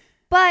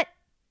 But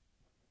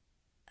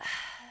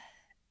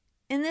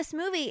in this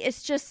movie,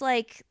 it's just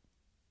like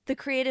the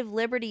creative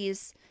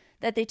liberties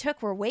that they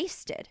took were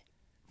wasted.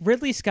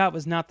 Ridley Scott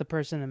was not the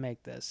person to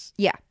make this.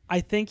 Yeah. I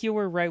think you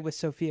were right with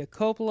Sofia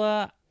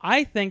Coppola.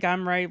 I think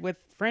I'm right with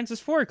Francis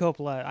Ford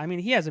Coppola. I mean,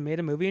 he hasn't made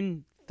a movie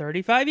in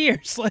 35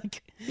 years.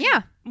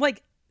 Yeah.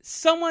 Like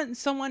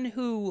someone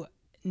who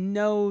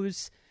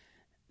knows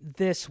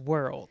this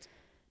world.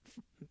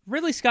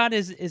 Ridley Scott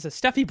is a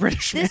stuffy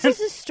British man. This is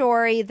a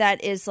story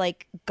that is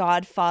like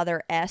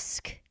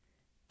Godfather-esque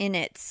in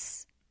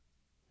its,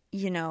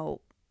 you know,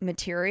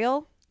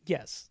 material.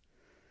 Yes.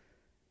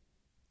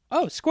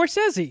 Oh,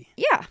 Scorsese.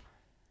 Yeah.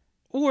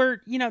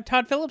 Or, you know,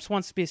 Todd Phillips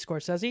wants to be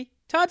Scorsese.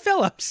 Todd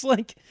Phillips.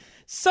 Like,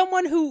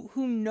 someone who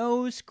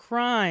knows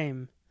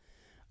crime.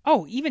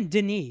 Oh, even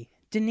Denis.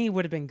 Denis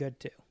would have been good,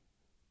 too.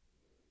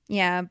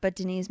 Yeah, but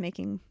Denis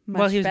making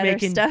much better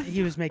stuff.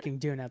 He was making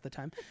Dune at the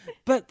time.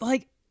 But,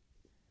 like,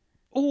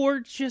 Or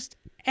just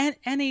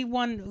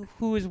anyone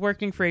who is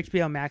working for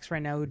HBO Max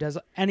right now who does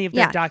any of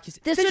their docu.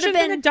 This should have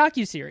been a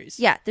docuseries.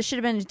 Yeah, this should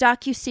have been a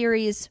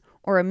docuseries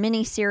or a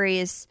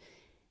miniseries.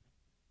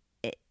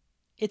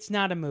 It's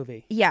not a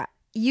movie. Yeah,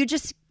 you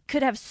just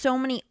could have so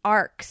many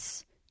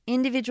arcs,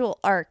 individual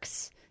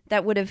arcs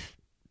that would have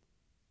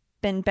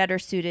been better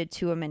suited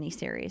to a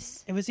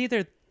miniseries. It was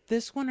either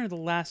this one or The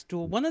Last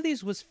Duel. One of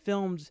these was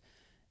filmed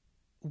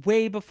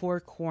way before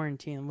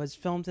quarantine. Was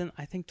filmed in,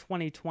 I think,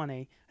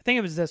 2020. I think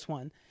it was this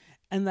one.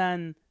 And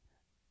then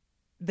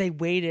they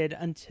waited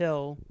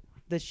until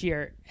this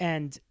year,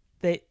 and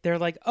they're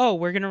like, oh,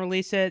 we're going to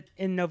release it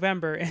in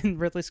November. And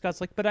Ridley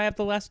Scott's like, but I have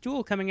The Last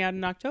Duel coming out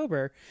in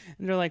October.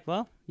 And they're like,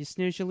 well, you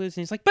snooze, you lose.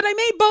 And he's like, but I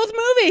made both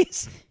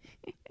movies.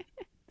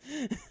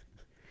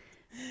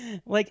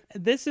 Like,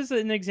 this is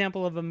an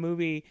example of a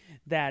movie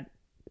that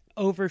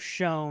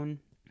overshone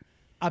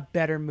a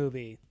better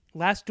movie.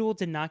 Last Duel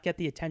did not get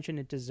the attention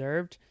it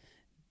deserved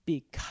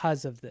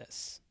because of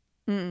this.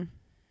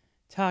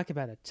 Talk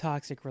about a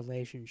toxic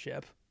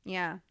relationship.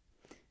 Yeah.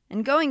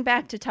 And going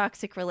back to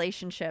toxic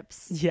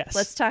relationships, yes,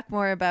 let's talk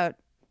more about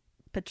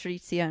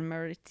Patrizia and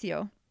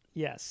Maurizio.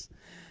 Yes.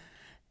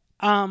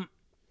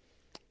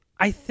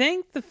 I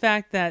think the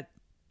fact that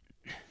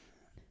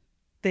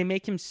they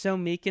make him so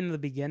meek in the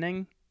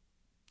beginning,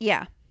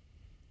 yeah,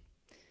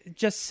 it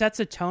just sets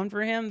a tone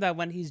for him that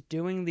when he's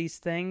doing these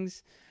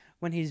things,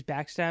 when he's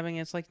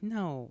backstabbing, it's like,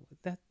 no,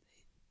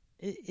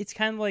 it's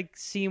kind of like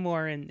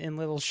Seymour in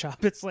Little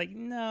Shop. It's like,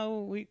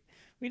 no,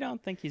 we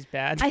don't think he's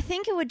bad. I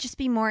think it would just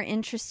be more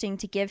interesting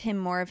to give him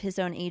more of his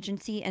own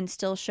agency and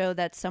still show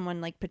that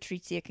someone like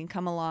Patrizia can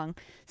come along,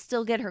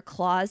 still get her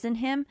claws in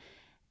him,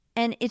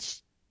 and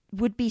it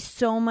would be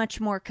so much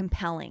more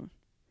compelling.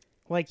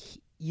 Like,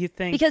 you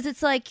think... Because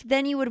it's like,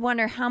 then you would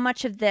wonder how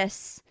much of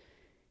this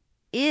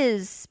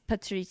is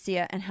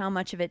Patrizia and how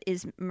much of it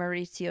is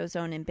Maurizio's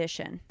own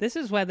ambition. This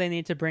is why they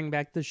need to bring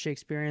back the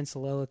Shakespearean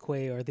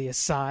soliloquy or the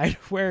aside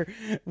where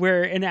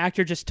an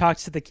actor just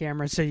talks to the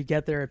camera so you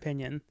get their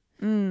opinion.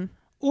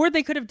 Or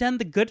they could have done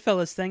the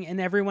Goodfellas thing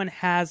and everyone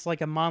has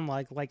like a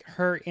monologue, like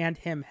her and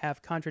him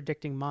have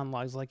contradicting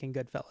monologues like in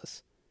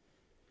Goodfellas.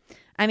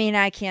 I mean,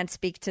 I can't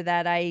speak to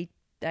that. I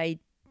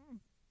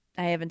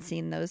haven't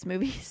seen those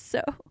movies,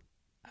 so...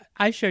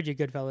 I showed you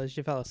Goodfellas.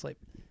 You fell asleep.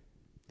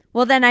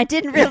 Well, then I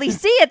didn't really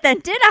see it then,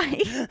 did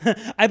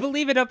I? I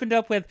believe it opened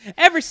up with,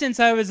 ever since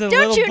I was a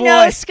little boy. Don't you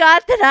know,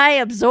 Scott, that I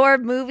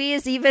absorb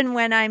movies even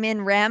when I'm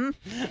in REM?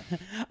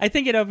 I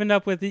think it opened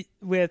up with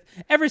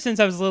ever since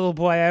I was a little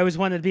boy, I always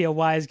wanted to be a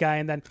wise guy,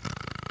 and then...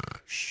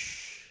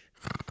 Shh.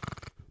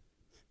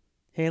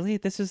 Haley,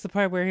 this is the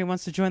part where he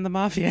wants to join the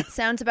mafia.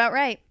 Sounds about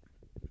right.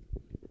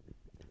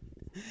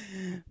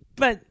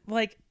 But,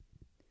 like,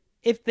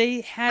 if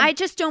they had... I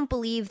just don't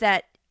believe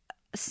that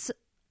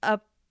a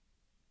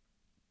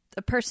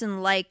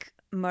person like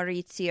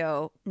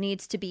Maurizio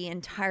needs to be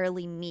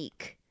entirely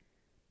meek.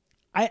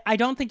 I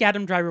don't think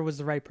Adam Driver was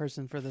the right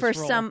person for this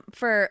role.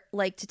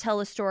 To tell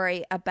a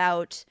story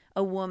about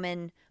a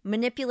woman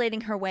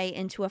manipulating her way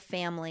into a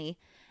family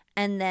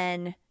and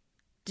then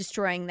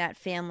destroying that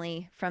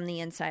family from the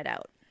inside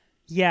out.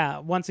 Yeah,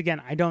 once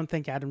again, I don't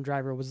think Adam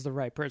Driver was the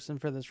right person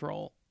for this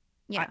role.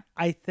 Yeah.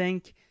 I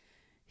think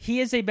he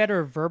is a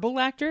better verbal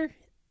actor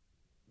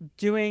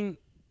doing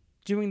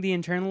the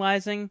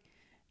internalizing.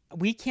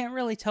 We can't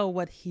really tell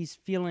what he's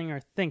feeling or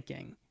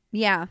thinking.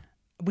 Yeah.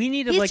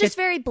 He's just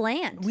very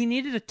bland. We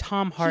needed a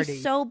Tom Hardy.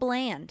 He's so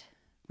bland.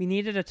 We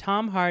needed a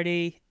Tom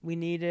Hardy. We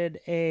needed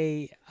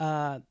a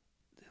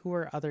who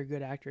are other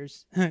good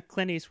actors?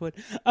 Clint Eastwood.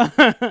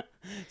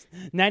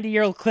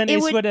 90-year-old Clint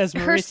Eastwood as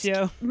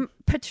Maurizio.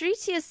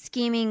 Patricia's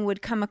scheming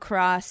would come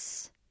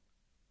across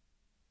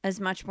as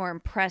much more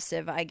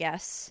impressive, I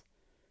guess,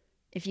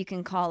 if you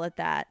can call it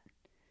that.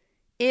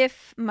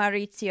 If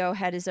Maurizio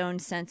had his own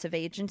sense of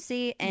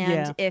agency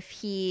and if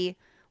he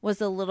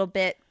was a little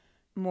bit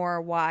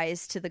more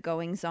wise to the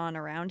goings-on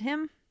around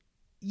him.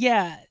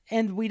 Yeah,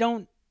 and we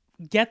don't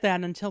get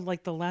that until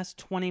like the last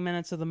 20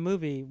 minutes of the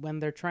movie when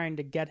they're trying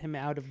to get him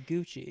out of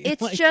Gucci.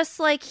 It's just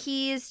like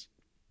he's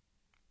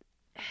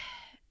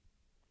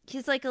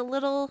like a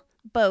little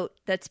boat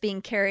that's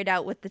being carried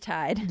out with the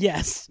tide.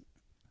 Yes.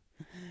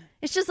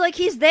 It's just like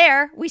he's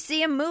there. We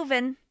see him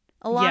moving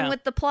along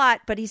with the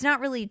plot, but he's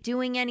not really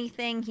doing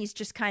anything. He's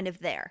just kind of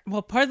there.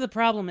 Well, part of the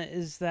problem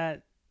is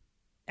that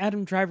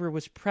Adam Driver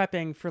was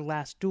prepping for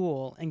Last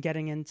Duel and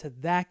getting into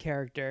that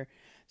character.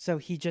 So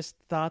he just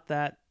thought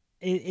that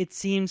it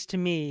seems to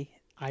me,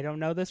 I don't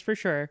know this for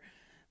sure,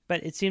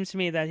 but it seems to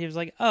me that he was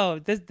like, oh,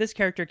 this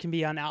character can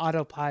be on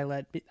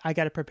autopilot. I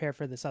got to prepare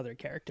for this other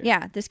character.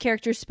 Yeah, this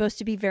character is supposed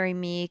to be very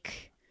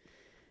meek.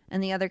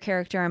 And the other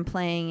character I'm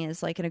playing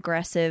is like an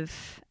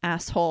aggressive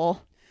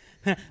asshole.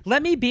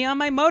 Let me be on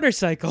my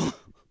motorcycle.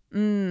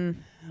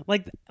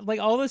 Like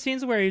all those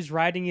scenes where he's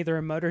riding either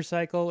a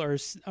motorcycle or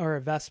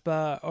a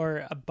Vespa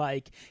or a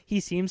bike, he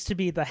seems to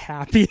be the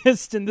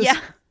happiest in this. Yeah.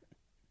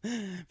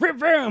 Vroom,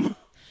 vroom.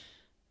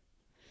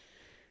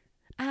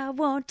 I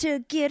want to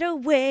get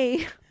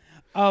away.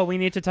 Oh, we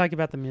need to talk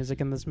about the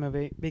music in this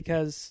movie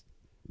because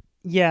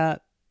Yeah,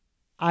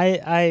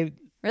 I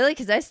Really?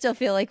 Because I still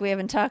feel like we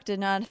haven't talked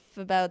enough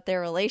about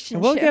their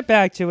relationship. we'll get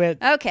back to it.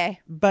 Okay,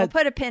 But- we'll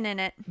put a pin in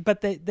it.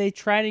 But they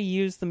try to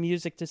use the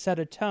music to set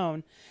a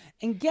tone.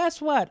 And guess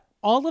what?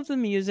 All of the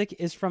music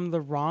is from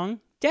the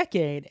wrong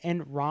decade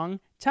and wrong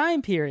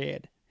time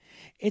period.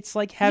 It's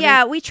like having...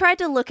 Yeah, we tried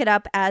to look it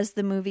up as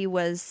the movie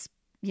was,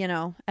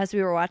 as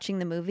we were watching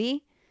the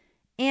movie.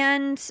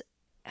 And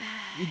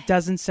It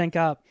doesn't sync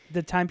up.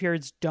 The time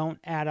periods don't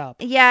add up.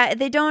 yeah,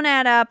 they don't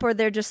add up or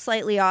they're just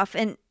slightly off.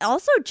 And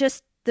also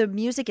just the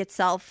music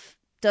itself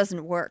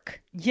doesn't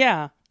work.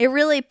 Yeah. It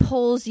really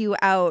pulls you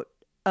out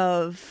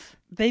of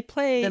They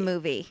play the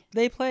movie.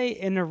 They play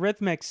an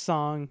Eurythmics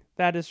song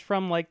that is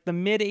from like the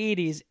mid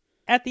 80s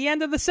at the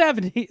end of the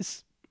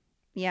 70s.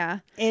 Yeah.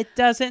 It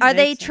doesn't Are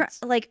make they sense.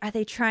 are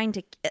they trying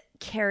to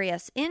carry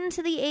us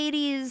into the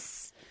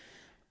 80s?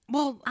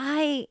 Well,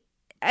 I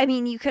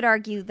mean, you could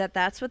argue that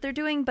that's what they're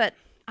doing, but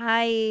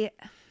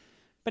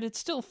but it's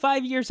still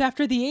 5 years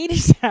after the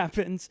 80s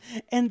happens,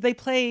 and they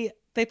play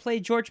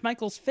George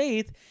Michael's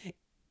Faith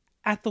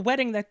at the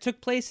wedding that took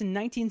place in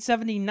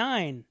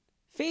 1979.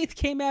 Faith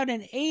came out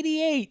in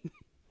 88.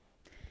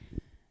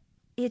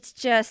 it's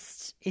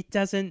just It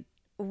doesn't...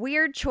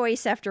 weird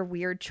choice after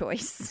weird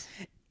choice.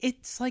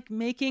 It's like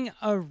making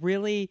a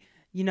really,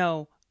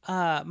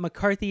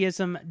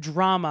 McCarthyism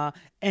drama,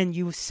 and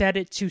you set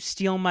it to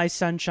Steal My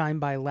Sunshine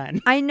by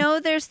Len. I know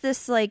there's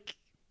this like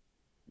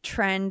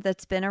trend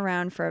that's been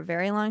around for a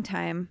very long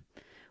time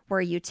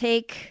where you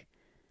take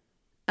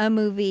a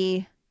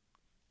movie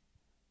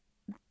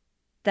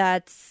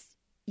that's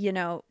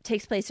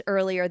takes place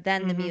earlier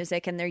than the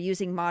music, and they're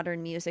using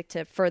modern music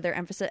to further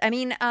emphasize. I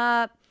mean,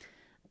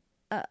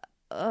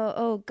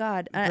 oh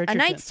God, A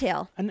Knight's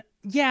Tale.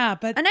 Yeah,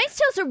 but... A Knight's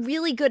Tale is a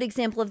really good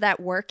example of that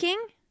working,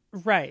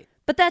 Right.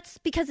 but that's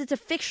because it's a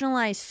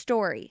fictionalized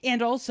story.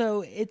 And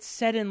also, it's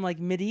set in like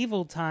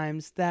medieval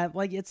times that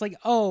like it's like,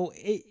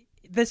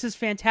 this is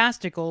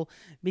fantastical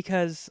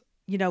because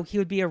he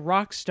would be a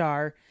rock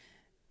star.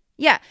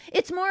 Yeah,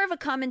 it's more of a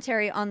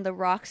commentary on the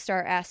rock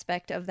star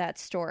aspect of that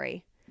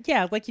story.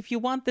 Yeah, like if you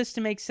want this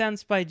to make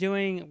sense by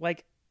doing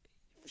like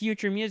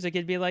future music,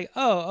 it'd be like,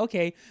 oh,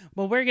 okay,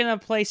 well we're gonna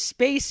play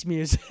space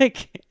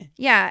music.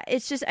 Yeah,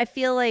 it's just I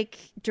feel like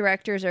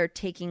directors are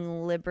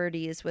taking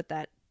liberties with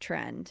that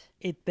trend.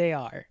 They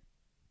are,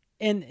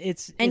 and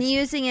it's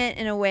using it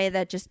in a way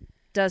that just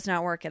does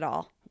not work at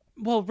all.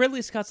 Well,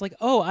 Ridley Scott's like,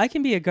 oh, I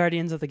can be a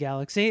Guardians of the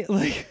Galaxy,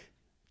 like,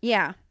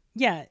 yeah.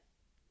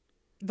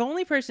 The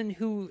only person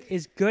who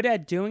is good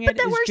at doing But it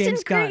that is works James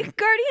in Gunn.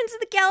 Guardians of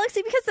the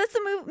Galaxy because that's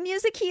the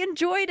music he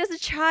enjoyed as a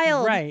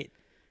child. Right.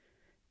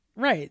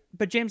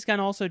 But James Gunn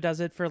also does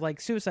it for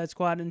like Suicide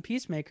Squad and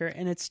Peacemaker,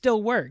 and it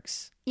still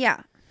works.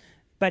 Yeah.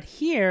 But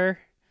here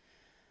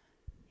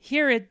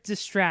it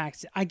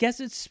distracts. I guess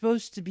it's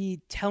supposed to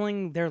be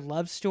telling their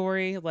love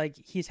story, like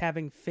he's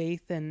having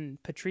faith in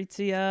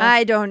Patrizia.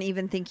 I don't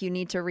even think you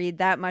need to read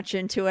that much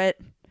into it.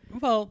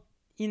 Well,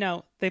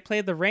 they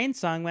play the rain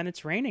song when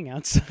it's raining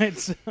outside.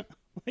 So,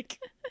 like,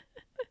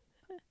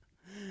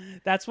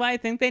 that's why I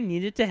think they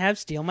needed to have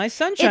Steal My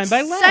Sunshine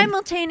by Len.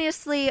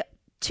 Simultaneously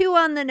too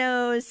on the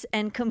nose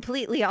and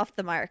completely off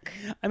the mark.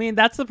 I mean,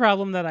 that's the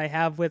problem that I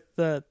have with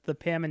the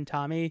Pam and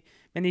Tommy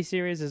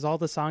miniseries is all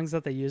the songs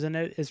that they use in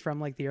it is from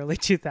like the early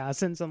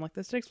 2000s. I'm like,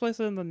 this takes place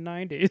in the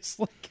 90s.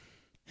 Like,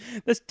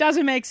 this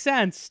doesn't make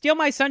sense. Steal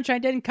My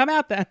Sunshine didn't come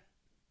out then.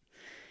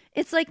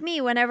 It's like me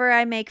whenever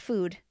I make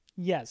food.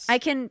 Yes. I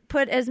can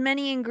put as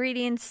many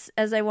ingredients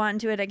as I want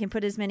into it. I can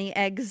put as many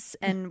eggs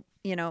and,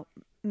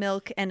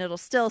 milk, and it'll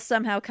still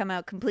somehow come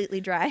out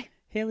completely dry.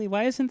 Haley,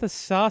 why isn't the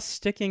sauce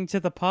sticking to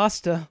the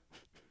pasta?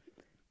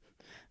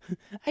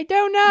 I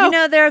don't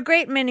know. There are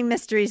great many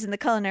mysteries in the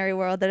culinary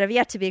world that have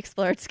yet to be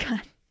explored,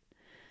 Scott.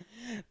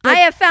 I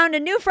have found a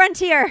new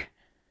frontier.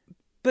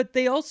 But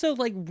they also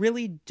like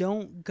really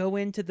don't go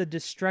into the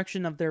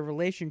destruction of their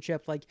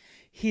relationship. Like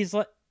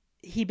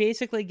he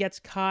basically gets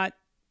caught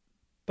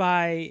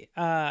by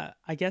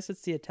I guess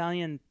it's the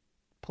Italian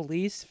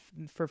police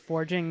for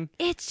forging.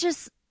 It's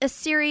just a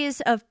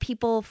series of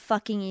people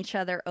fucking each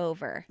other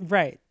over.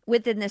 Right.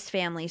 Within this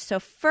family. So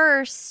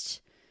first,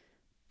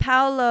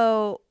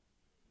 Paolo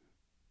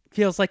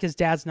feels like his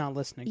dad's not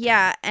listening.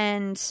 Yeah,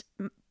 and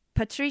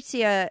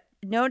Patrizia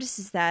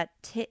notices that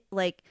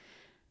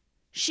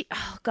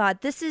oh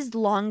God, this is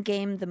Long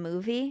Game the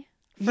movie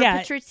for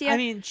Patrizia. I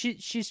mean,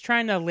 she's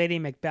trying to Lady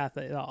Macbeth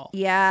it all.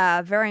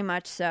 Yeah, very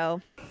much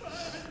so.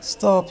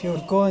 Stop,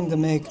 you're going to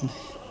make me.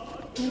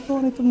 You're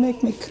going to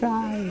make me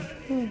cry.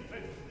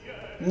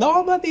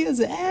 Nobody has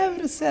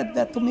ever said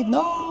that to me.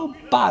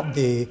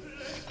 Nobody.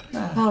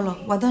 Paolo,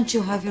 why don't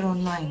you have your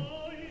own line?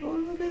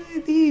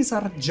 These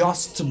are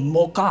just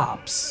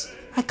mock-ups.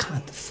 I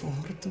can't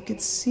afford to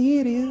get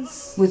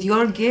serious. With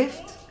your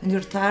gift and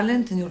your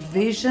talent and your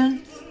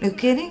vision, are you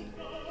kidding?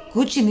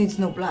 Gucci needs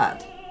no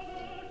blood.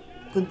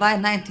 Goodbye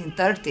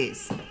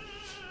 1930s.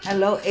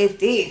 Hello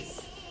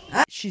 80s.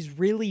 She's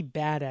really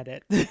bad at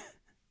it.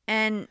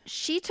 And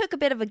she took a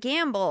bit of a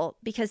gamble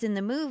because in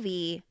the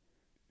movie,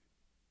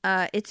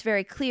 it's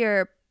very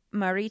clear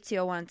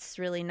Maurizio wants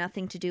really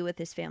nothing to do with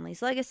his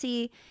family's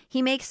legacy.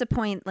 He makes a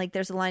point, like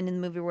there's a line in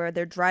the movie where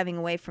they're driving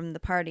away from the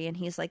party and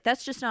he's like,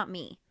 that's just not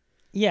me.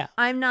 Yeah.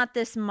 I'm not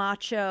this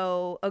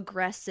macho,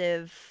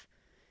 aggressive,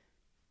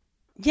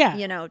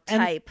 Yeah.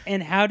 type.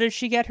 And how does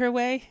she get her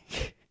way?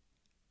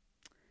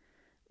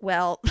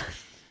 Well,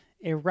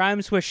 it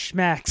rhymes with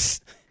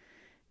schmacks.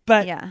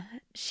 But yeah.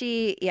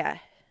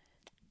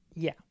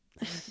 Yeah.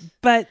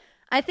 But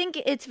I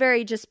think it's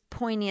very just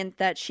poignant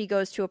that she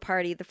goes to a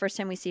party. The first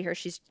time we see her,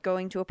 she's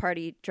going to a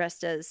party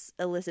dressed as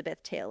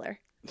Elizabeth Taylor.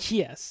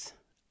 yes.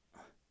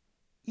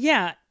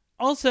 Yeah.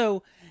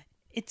 Also,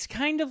 it's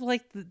kind of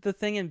like the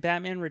thing in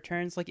Batman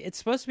Returns. Like, it's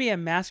supposed to be a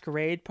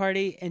masquerade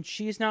party, and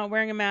she's not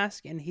wearing a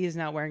mask, and he's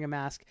not wearing a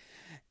mask.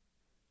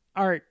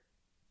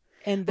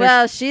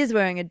 Well, she's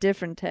wearing a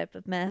different type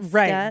of mask.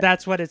 Right.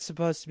 That's what it's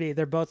supposed to be.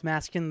 They're both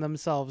masking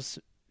themselves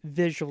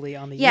visually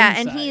on the inside. Yeah,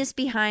 and he's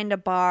behind a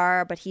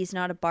bar, but he's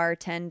not a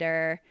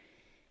bartender.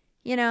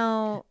 I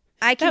can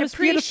that was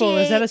appreciate... beautiful.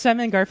 Is that a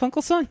Simon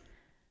Garfunkel song?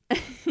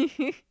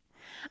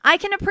 I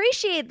can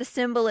appreciate the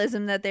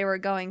symbolism that they were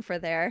going for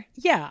there.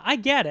 Yeah, I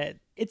get it.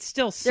 It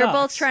still sucks. They're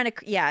both trying to...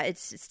 Yeah, it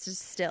just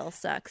still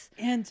sucks.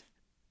 And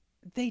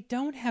they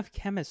don't have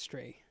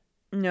chemistry.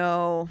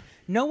 No.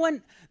 No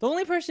one... The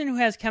only person who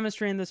has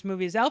chemistry in this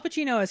movie is Al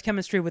Pacino has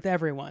chemistry with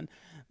everyone.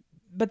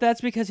 But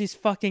that's because he's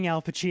fucking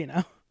Al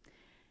Pacino.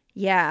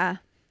 Yeah.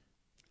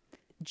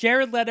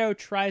 Jared Leto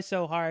tries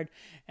so hard,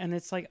 and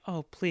it's like,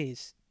 oh,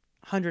 please,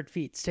 100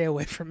 feet, stay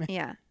away from me.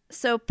 Yeah.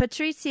 So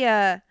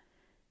Patrizia,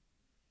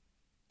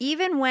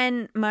 even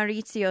when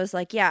Maurizio's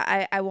like,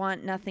 yeah, I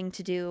want nothing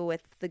to do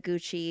with the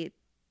Gucci,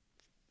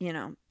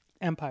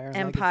 Empire.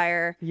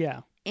 Like,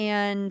 yeah.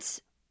 And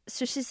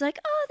so she's like,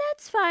 oh,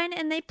 that's fine.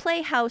 And they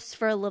play house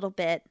for a little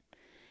bit.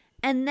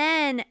 And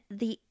then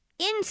the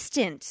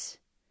instant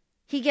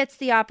he gets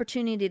the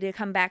opportunity to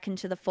come back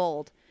into the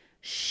fold,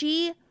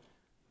 she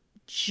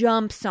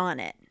jumps on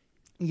it.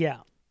 Yeah.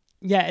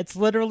 Yeah, it's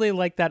literally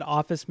like that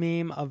Office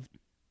meme of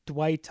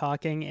Dwight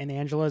talking and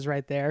Angela's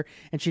right there.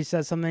 And she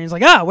says something. He's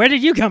like, where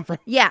did you come from?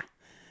 Yeah.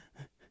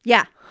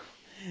 Yeah.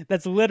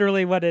 That's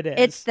literally what it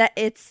is.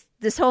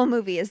 This whole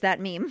movie is that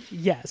meme.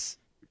 Yes.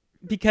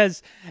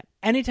 Because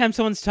anytime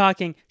someone's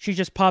talking, she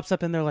just pops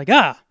up and they're like,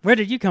 where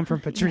did you come from,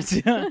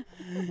 Patrizia?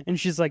 And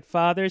she's like,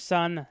 father,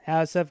 son,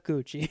 house of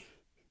Gucci.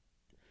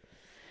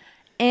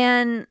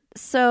 And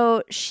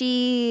so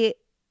you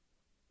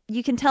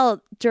can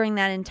tell during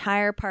that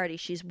entire party,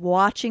 she's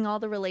watching all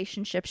the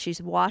relationships,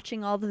 she's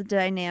watching all the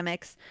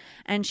dynamics,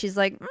 and she's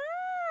like,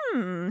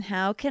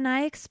 how can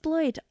I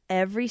exploit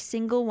every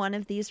single one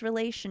of these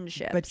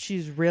relationships? But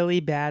she's really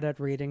bad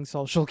at reading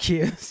social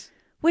cues.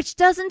 Which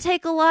doesn't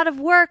take a lot of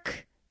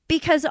work,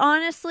 because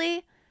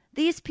honestly,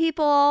 these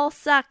people all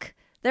suck.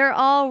 They're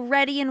all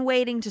ready and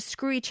waiting to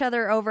screw each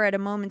other over at a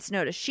moment's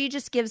notice. She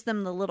just gives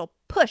them the little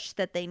push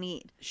that they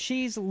need.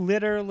 She's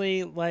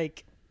literally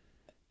like...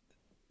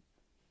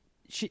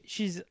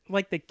 She's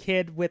like the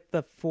kid with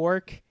the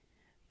fork,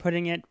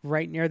 putting it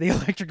right near the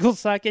electrical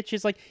socket.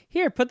 She's like,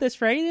 here, put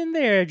this right in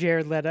there,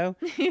 Jared Leto.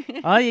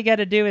 All you got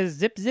to do is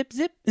zip, zip,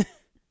 zip.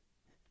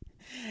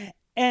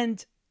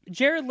 And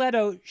Jared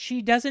Leto,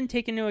 she doesn't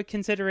take into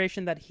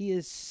consideration that he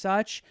is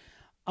such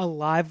a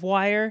live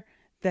wire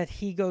that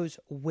he goes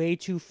way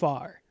too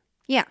far.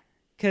 Yeah.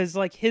 Because,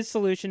 like, his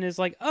solution is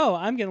like,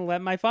 I'm going to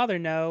let my father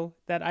know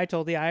that I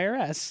told the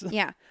IRS.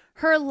 Yeah.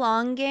 Her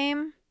long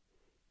game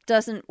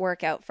doesn't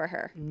work out for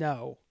her.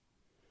 No.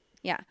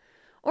 Yeah.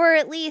 Or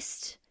at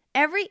least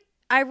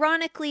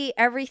ironically,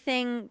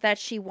 everything that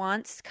she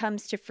wants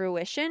comes to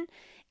fruition.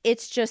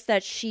 It's just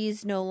that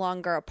she's no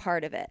longer a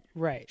part of it.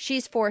 Right.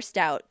 She's forced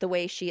out the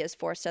way she has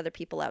forced other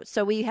people out.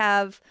 So we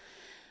have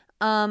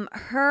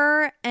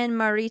her and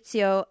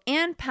Maurizio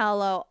and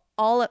Paolo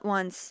all at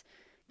once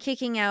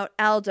kicking out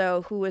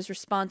Aldo, who was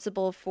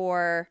responsible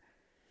for,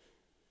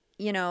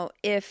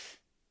 if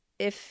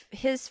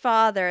his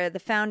father, the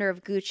founder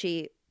of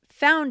Gucci,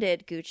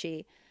 founded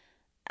Gucci,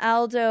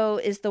 Aldo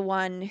is the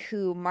one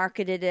who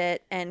marketed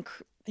it and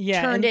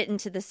turned it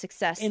into the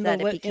success that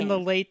it became. In the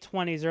late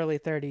 20s, early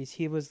 30s,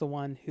 he was the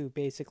one who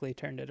basically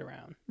turned it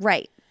around.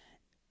 Right.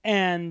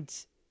 And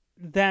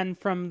then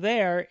from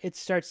there, it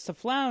starts to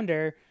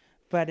flounder,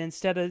 but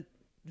instead of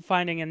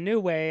finding a new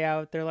way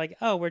out, they're like,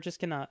 we're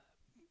just going to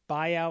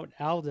buy out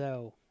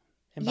Aldo.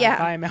 And by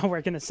buy him out,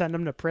 we're going to send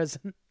him to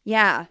prison.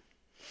 Yeah.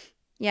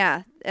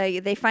 Yeah.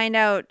 They find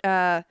out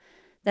that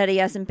he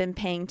hasn't been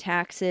paying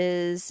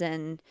taxes,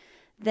 and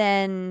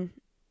then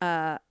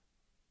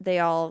they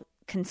all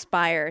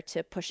conspire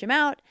to push him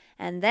out,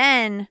 and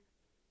then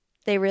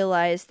they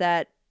realize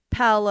that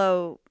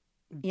Paolo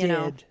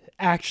did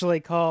actually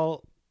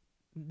call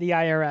the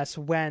IRS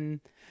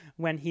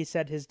when he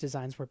said his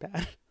designs were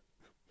bad.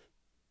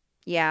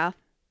 Yeah.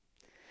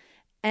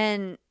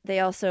 And they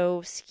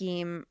also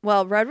scheme...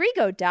 Well,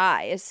 Rodrigo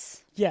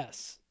dies.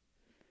 Yes.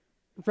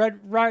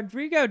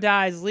 Rodrigo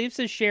dies, leaves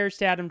his shares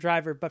to Adam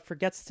Driver, but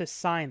forgets to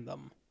sign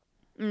them.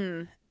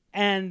 Mm.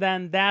 And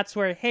then that's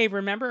where, hey,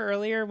 remember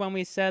earlier when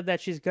we said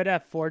that she's good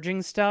at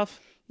forging stuff?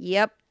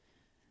 Yep.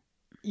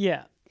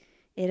 Yeah.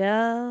 It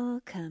all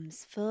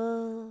comes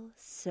full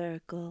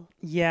circle.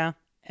 Yeah,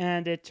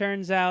 and it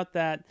turns out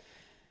that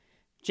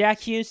Jack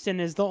Houston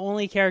is the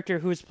only character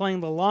who's playing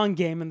the long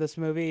game in this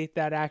movie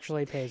that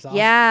actually pays off.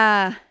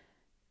 Yeah.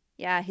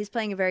 Yeah, he's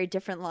playing a very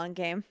different long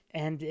game.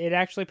 And it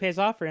actually pays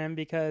off for him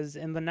because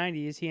in the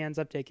 90s, he ends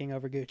up taking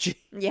over Gucci.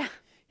 Yeah.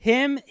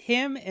 Him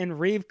and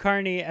Reeve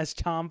Carney as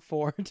Tom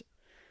Ford.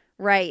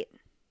 Right.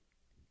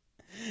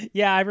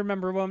 Yeah, I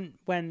remember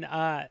when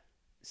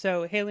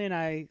so Haley and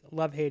I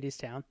love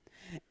Hadestown.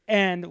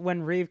 And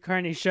when Reeve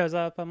Carney shows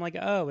up, I'm like,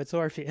 oh, it's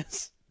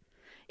Orpheus.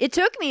 It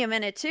took me a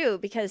minute, too,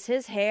 because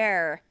his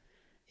hair,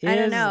 I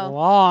don't know.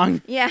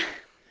 Long. Yeah.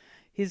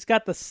 He's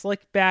got the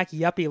slick back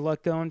yuppie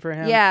look going for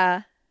him.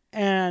 Yeah.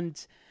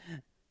 And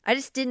I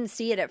just didn't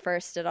see it at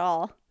first at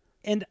all.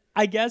 And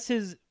I guess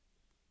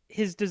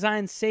his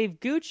design saved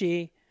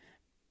Gucci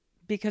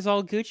because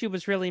all Gucci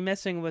was really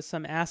missing was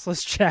some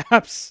assless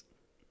chaps.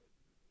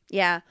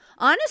 Yeah.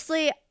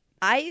 Honestly,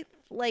 I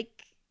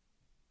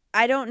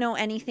don't know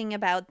anything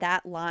about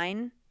that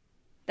line,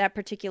 that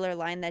particular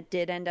line that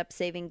did end up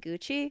saving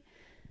Gucci.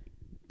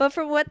 But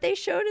for what they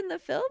showed in the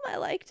film, I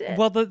liked it.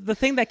 Well, the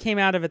thing that came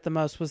out of it the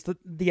most was the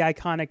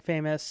iconic,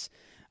 famous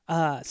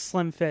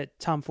slim fit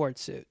Tom Ford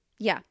suit.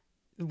 Yeah.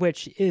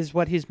 Which is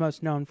what he's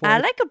most known for. I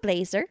like a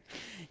blazer.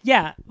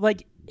 Yeah.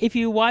 Like, if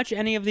you watch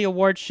any of the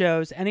award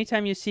shows,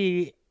 anytime you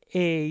see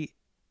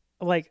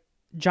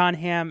John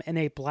Hamm in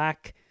a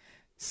black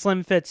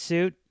slim fit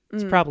suit,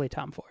 it's probably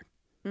Tom Ford.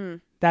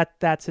 Mm.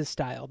 That's his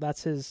style.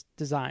 That's his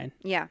design.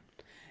 Yeah.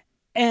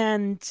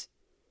 And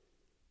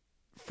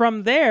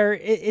from there,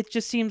 it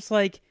just seems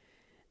like,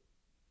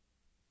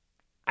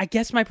 I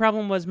guess my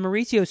problem was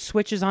Mauricio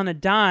switches on a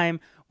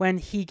dime when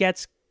he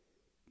gets,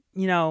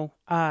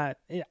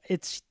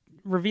 it's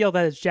revealed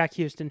that it's Jack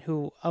Houston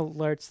who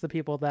alerts the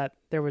people that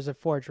there was a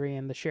forgery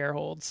in the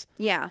shareholds.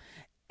 Yeah.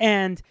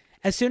 And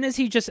as soon as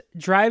he just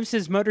drives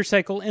his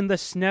motorcycle in the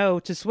snow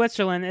to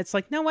Switzerland, it's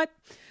like, know what?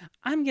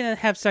 I'm going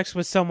to have sex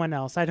with someone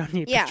else. I don't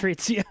need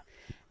Patrizia.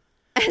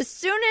 As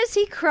soon as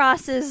he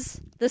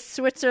crosses the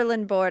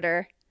Switzerland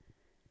border,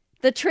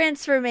 the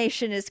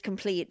transformation is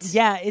complete.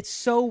 Yeah, it's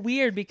so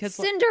weird because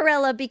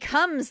Cinderella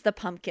becomes the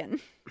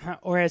pumpkin.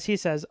 Or as he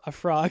says, a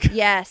frog.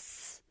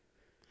 Yes.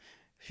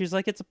 She's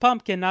like, it's a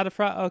pumpkin, not a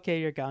frog. Okay,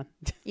 you're gone.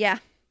 Yeah.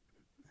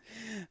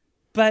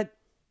 But,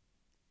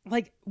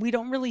 we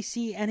don't really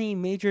see any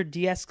major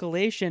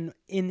de-escalation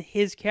in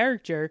his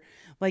character.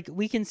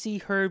 We can see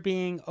her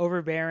being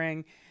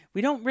overbearing. We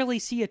don't really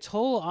see a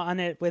toll on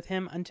it with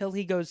him until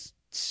he goes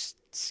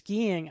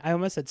skiing. I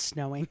almost said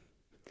snowing.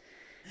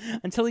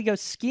 Until he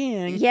goes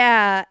skiing.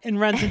 Yeah. And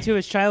runs into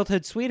his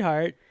childhood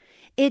sweetheart.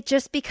 It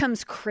just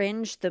becomes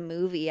cringe, the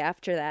movie,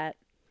 after that.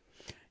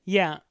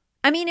 Yeah.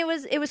 I mean, it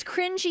was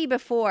cringy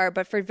before,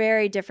 but for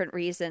very different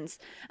reasons.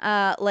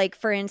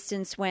 For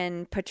instance,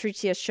 when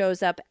Patrizia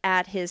shows up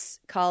at his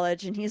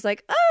college and he's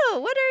like, oh,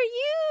 what are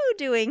you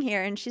doing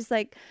here? And she's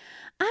like,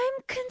 I'm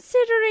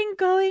considering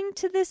going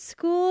to this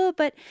school,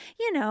 but,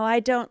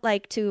 I don't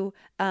like to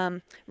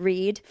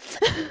read.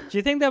 Do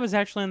you think that was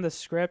actually in the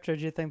script, or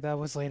do you think that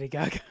was Lady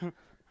Gaga?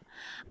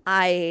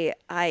 I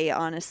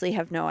honestly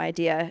have no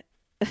idea.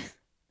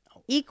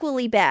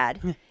 Equally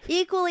bad.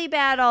 Equally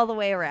bad all the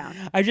way around.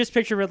 I just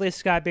picture Ridley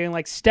Scott being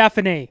like,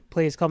 Stephanie,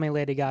 please call me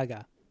Lady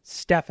Gaga.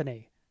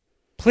 Stephanie,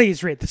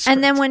 please read the script.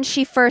 And then when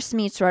she first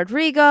meets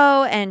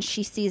Rodrigo and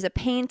she sees a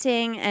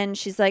painting and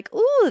she's like,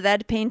 ooh,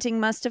 that painting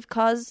must have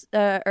caused,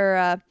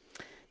 that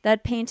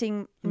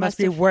painting must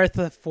be worth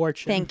a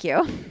fortune. Thank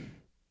you.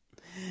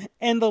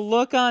 And the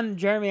look on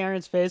Jeremy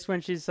Irons' face when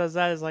she says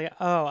that is like,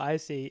 oh, I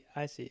see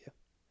you.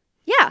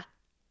 Yeah.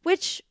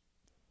 Which...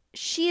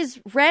 she's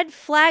red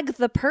flag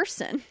the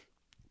person.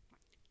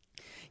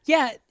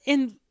 Yeah,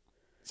 and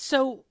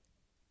so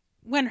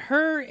when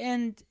her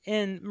and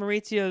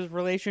Maurizio's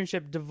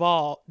relationship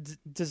dissolves.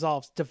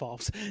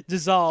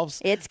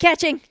 It's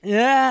catching.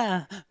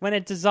 Yeah, when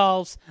it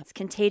dissolves, it's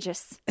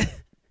contagious.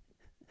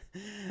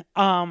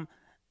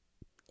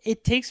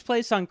 It takes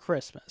place on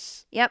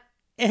Christmas. Yep.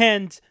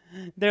 And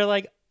they're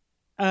like,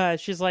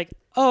 she's like,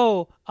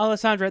 oh,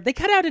 Alessandra, they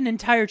cut out an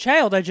entire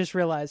child. I just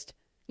realized.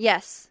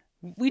 Yes.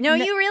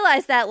 You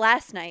realized that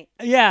last night.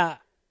 Yeah.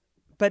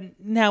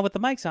 But now with the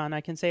mics on, I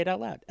can say it out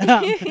loud.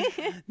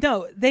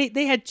 No,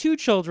 they had 2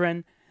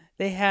 children.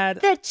 They had...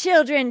 The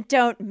children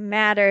don't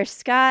matter,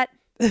 Scott.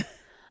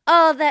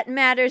 All that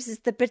matters is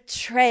the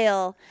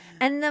betrayal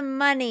and the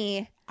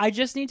money. I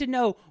just need to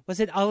know,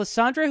 was it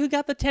Alessandra who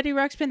got the Teddy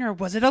Ruxpin or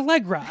was it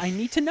Allegra? I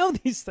need to know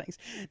these things.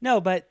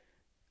 No, but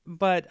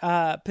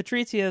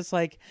Patrizia is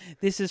like,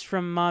 this is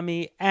from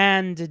mommy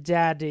and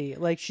daddy.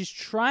 Like, she's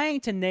trying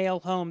to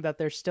nail home that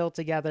they're still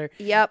together.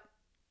 Yep.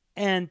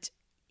 And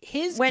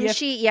when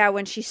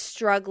she's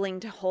struggling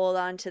to hold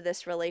on to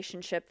this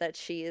relationship that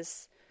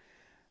she's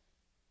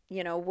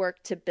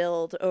worked to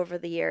build over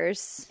the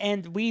years.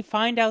 And we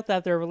find out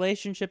that their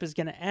relationship is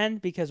going to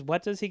end because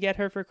what does he get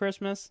her for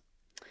Christmas?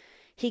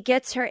 He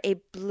gets her I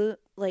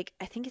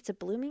think it's a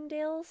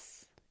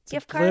Bloomingdale's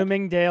gift card.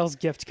 Bloomingdale's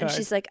gift card. And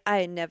she's like,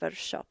 I never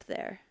shop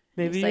there.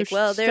 Maybe He's you like, should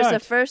well, there's a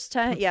start. first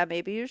time. Yeah,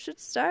 maybe you should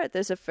start.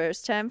 There's a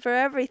first time for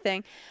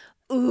everything.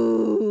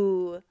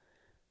 Ooh.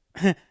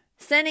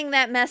 Sending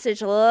that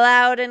message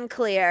loud and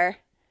clear.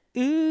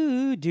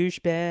 Ooh,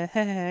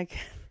 douchebag.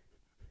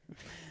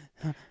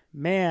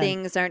 Man.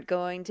 Things aren't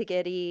going to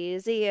get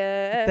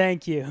easier.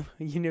 Thank you.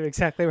 You knew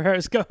exactly where I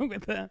was going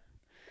with that.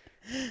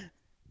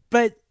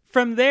 But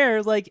from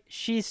there, like,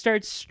 she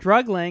starts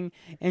struggling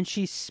and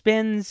she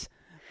spins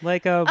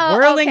like a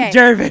whirling okay.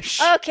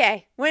 dervish.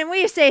 Okay, when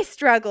we say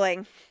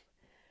struggling,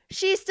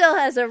 she still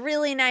has a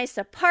really nice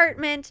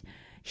apartment.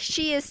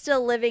 She is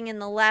still living in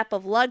the lap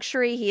of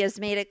luxury. He has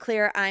made it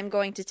clear, I'm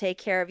going to take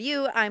care of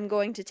you. I'm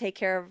going to take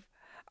care of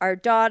our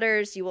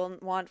daughters. You will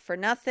want for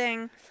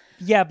nothing.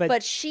 Yeah,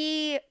 but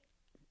she...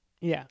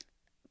 Yeah.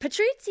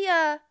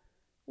 Patrizia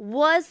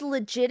was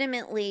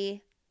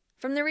legitimately,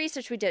 from the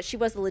research we did, she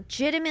was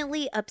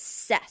legitimately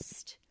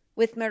obsessed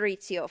with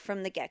Maurizio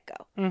from the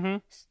get-go. Mm-hmm.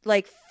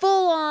 Like,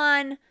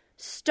 full-on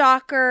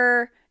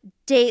stalker,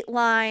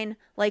 Dateline,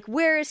 like,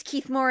 where is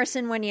Keith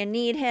Morrison when you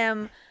need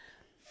him?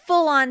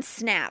 Full-on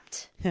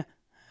snapped.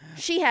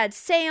 She had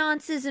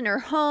seances in her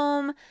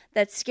home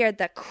that scared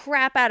the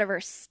crap out of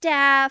her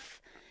staff.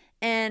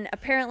 And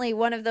apparently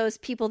one of those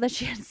people that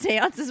she had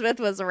seances with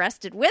was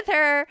arrested with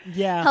her.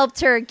 Yeah.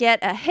 Helped her get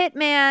a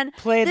hitman.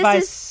 Played by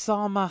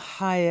Salma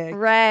Hayek.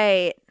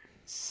 Right.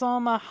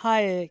 Salma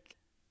Hayek,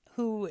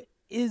 who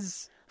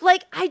is...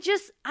 Like, I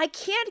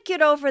can't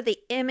get over the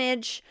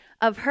image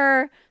of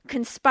her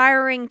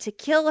conspiring to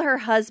kill her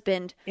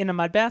husband. In a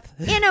mud bath?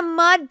 In a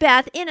mud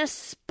bath, in a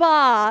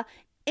spa,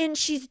 and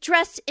she's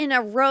dressed in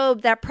a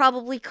robe that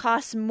probably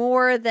costs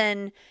more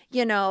than,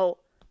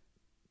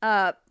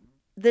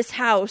 this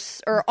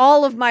house or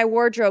all of my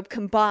wardrobe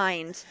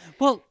combined.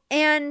 Well,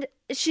 and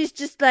she's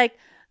just like,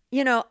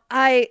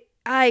 I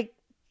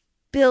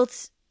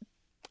built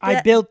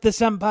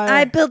this empire.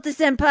 I built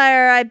this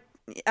empire.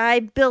 I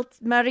built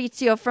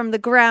Maurizio from the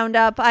ground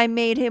up. I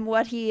made him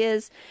what he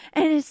is.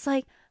 And it's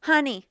like,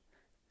 honey,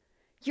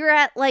 you're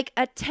at like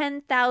a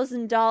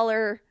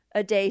 $10,000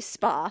 a day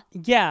spa.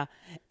 Yeah.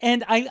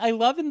 And I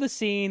love in the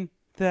scene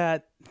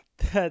that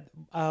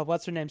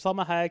what's her name?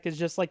 Salma Hayek is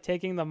just like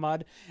taking the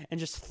mud and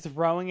just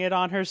throwing it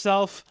on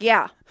herself.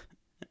 Yeah.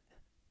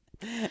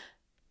 This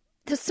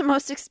is the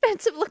most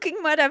expensive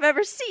looking mud I've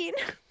ever seen.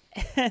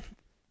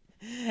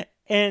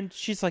 And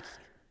she's like,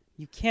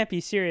 you can't be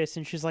serious.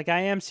 And she's like,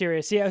 I am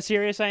serious. See how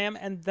serious I am?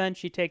 And then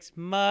she takes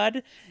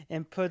mud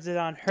and puts it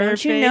on her Don't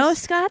face. you know,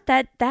 Scott,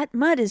 that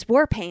mud is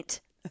war paint.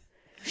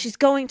 She's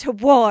going to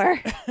war.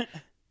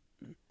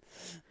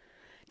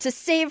 To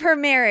save her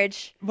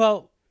marriage.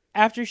 Well,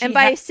 after she... And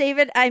by save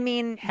it, I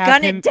mean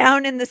gun it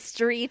down in the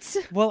streets.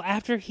 Well,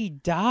 after he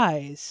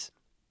dies,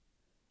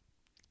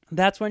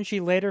 that's when she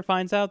later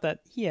finds out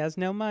that he has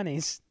no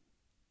monies.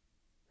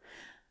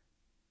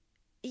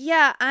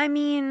 Yeah, I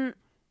mean...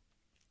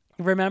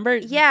 Remember?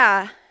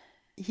 Yeah.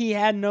 He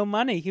had no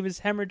money. He was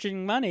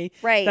hemorrhaging money.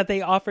 Right. That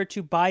they offered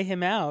to buy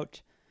him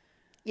out.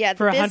 Yeah,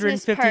 for the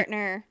business 150...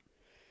 partner.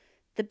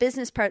 The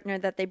business partner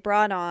that they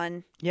brought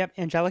on. Yep,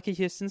 Angelica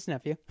Houston's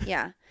nephew.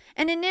 Yeah.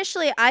 And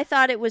initially, I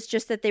thought it was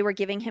just that they were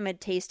giving him a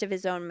taste of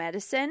his own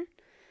medicine.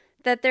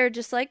 That they're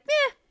just like,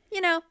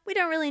 we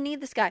don't really need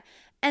this guy.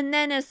 And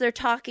then as they're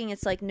talking,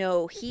 it's like,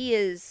 no, he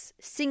is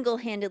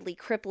single-handedly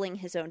crippling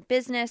his own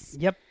business.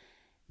 Yep.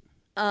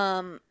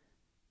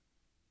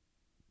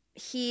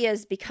 He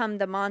has become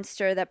the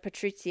monster that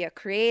Patrizia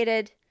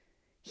created.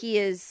 He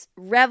is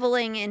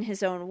reveling in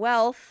his own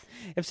wealth.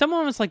 If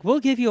someone was like, we'll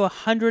give you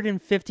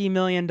 $150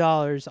 million,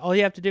 all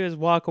you have to do is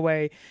walk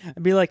away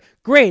and be like,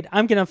 great,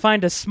 I'm going to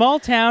find a small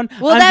town.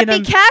 Will that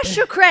be cash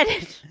or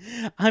credit?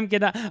 I'm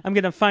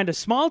gonna find a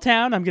small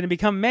town. I'm going to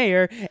become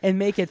mayor and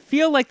make it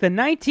feel like the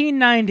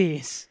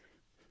 1990s.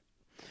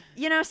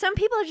 Some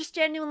people are just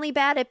genuinely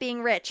bad at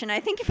being rich. And I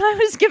think if I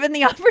was given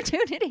the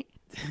opportunity...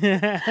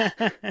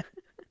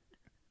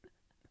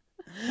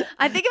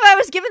 I think if I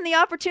was given the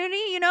opportunity,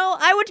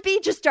 I would be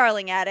just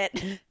darling at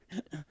it.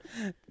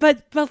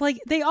 But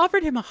like they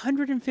offered him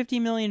 $150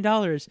 million.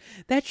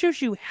 That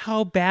shows you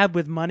how bad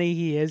with money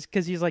he is,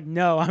 because he's like,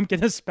 no, I'm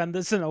going to spend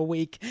this in a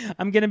week.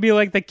 I'm going to be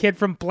like the kid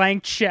from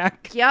Blank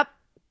Check. Yep.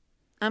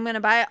 I'm going to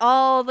buy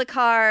all the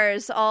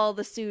cars, all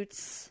the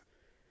suits.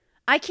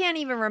 I can't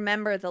even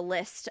remember the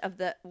list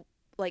of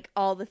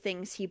all the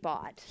things he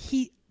bought.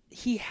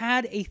 He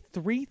had a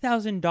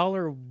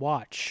 $3,000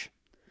 watch.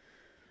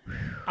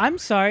 I'm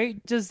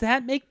sorry, does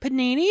that make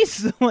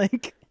paninis?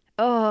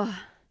 Oh.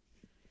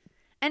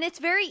 And it's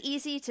very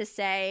easy to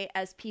say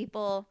as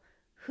people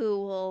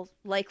who will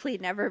likely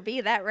never be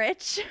that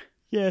rich.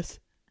 Yes.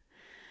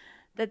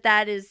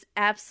 That is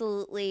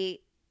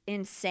absolutely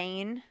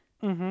insane.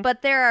 Mm-hmm.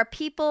 But there are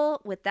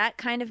people with that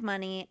kind of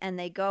money and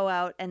they go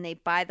out and they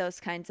buy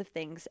those kinds of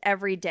things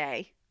every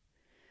day.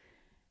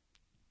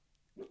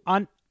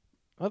 Hello,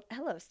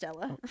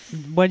 Stella.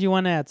 What do you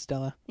want to add,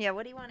 Stella? Yeah,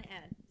 what do you want to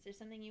add? Is there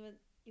something you would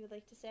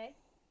like to say?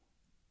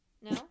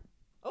 No?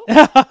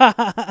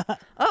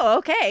 Oh,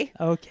 okay.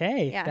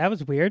 Okay. Yeah. That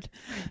was weird.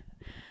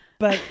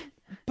 But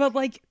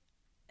like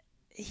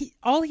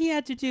all he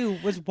had to do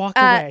was walk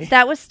away.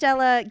 That was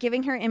Stella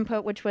giving her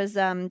input, which was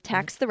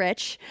tax the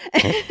rich.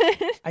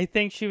 I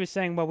think she was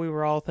saying what we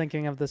were all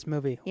thinking of this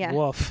movie. Yeah.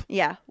 Woof.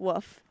 Yeah,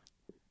 woof.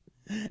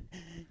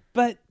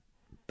 But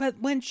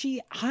when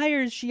she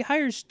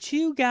hires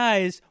two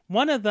guys.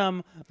 One of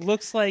them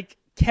looks like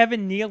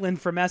Kevin Nealon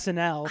from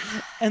SNL,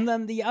 and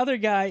then the other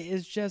guy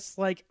is just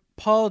like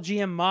Paul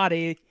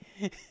Giamatti.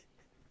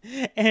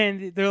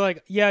 And they're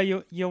like, "Yeah,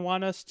 you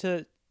want us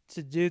to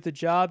do the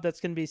job? That's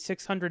going to be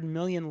 600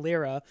 million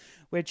lira,"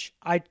 which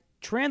I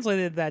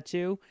translated that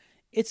to.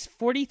 It's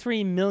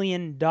 $43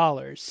 million.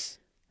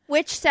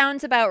 Which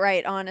sounds about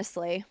right,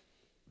 honestly.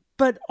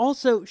 But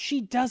also,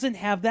 she doesn't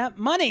have that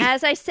money.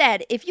 As I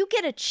said, if you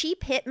get a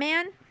cheap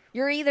hitman,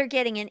 you're either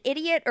getting an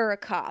idiot or a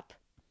cop.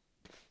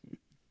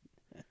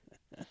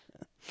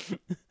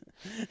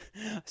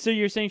 So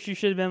you're saying she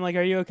should have been like,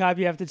 "Are you a cop?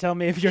 You have to tell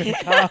me if you're a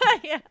cop."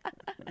 Yeah.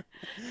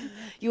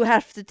 You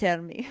have to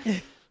tell me.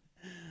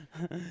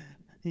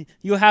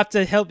 You have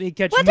to help me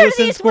catch What moose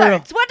are and these squirrel.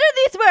 words? What are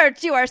these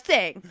words you are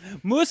saying?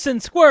 Moose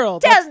and squirrel.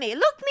 Tell me.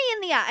 Look me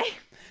in the eye.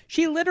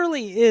 She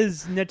literally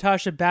is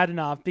Natasha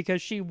Badenoff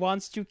because she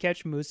wants to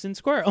catch moose and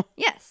squirrel.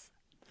 Yes.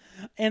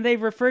 And they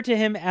refer to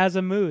him as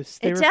a moose.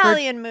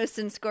 Italian moose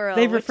and squirrel.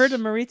 They refer to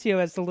Maurizio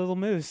as the little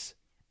moose.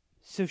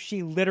 So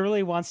she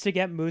literally wants to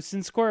get moose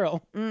and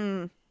squirrel.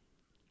 Who's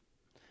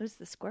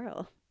the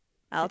squirrel?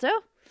 Aldo?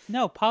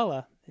 No,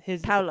 Paula.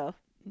 Paolo.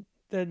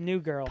 The new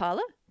girl.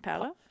 Paula?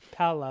 Paolo?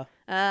 Paula.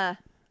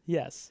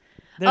 Yes.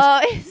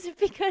 Oh, is it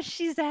because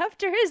she's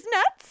after his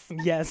nuts?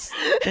 Yes.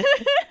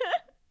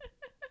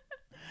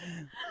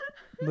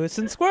 Moose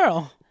and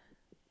squirrel.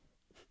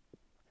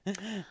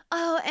 The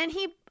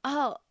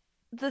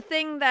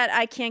thing that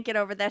I can't get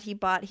over that he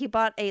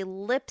bought a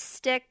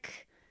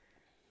lipstick,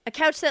 a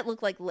couch that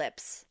looked like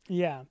lips.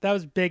 Yeah, that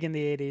was big in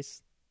the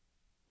 80s.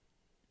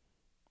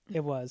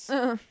 It was.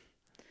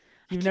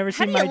 You've never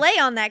seen How do you lay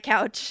on that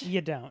couch?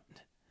 You don't.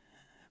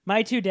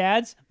 My two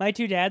dads,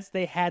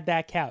 they had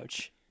that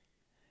couch.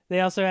 They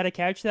also had a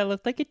couch that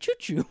looked like a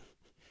choo-choo.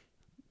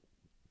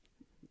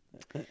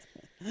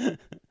 The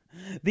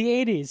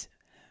 80s.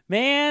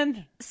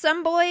 Man.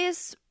 Some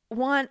boys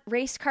want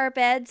race car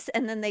beds,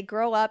 and then they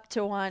grow up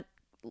to want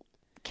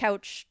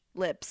couch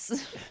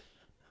lips.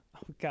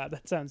 Oh, God,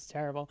 that sounds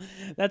terrible.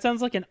 That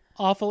sounds like an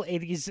awful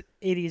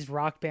 80s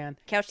rock band.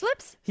 Couch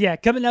lips? Yeah,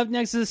 coming up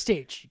next to the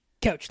stage.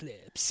 Couch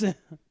lips.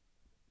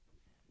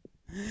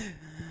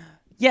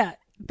 Yeah,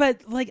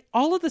 but like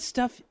all of the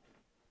stuff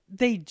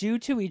they do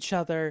to each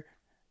other,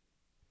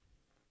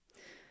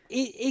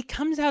 it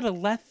comes out of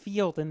left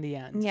field in the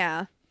end.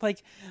 Yeah.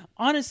 Like,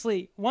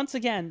 honestly, once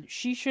again,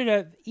 she should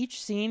have,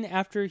 each scene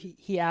after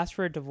he asked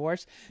for a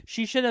divorce,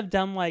 she should have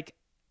done like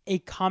a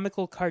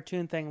comical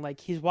cartoon thing.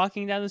 Like he's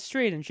walking down the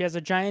street and she has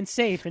a giant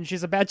safe and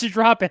she's about to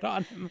drop it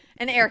on him.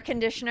 An air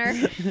conditioner.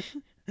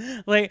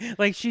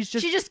 like she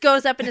just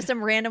goes up into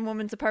some random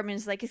woman's apartment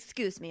and is like,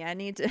 "Excuse me, I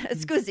need to,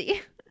 excusey.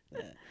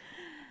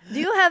 Do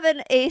you have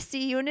an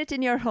AC unit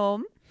in your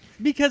home?"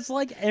 Because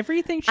like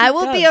everything I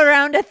will be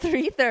around at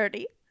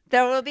 3:30.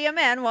 There will be a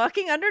man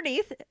walking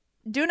underneath.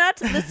 Do not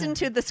listen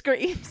to the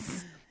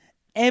screams.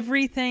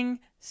 Everything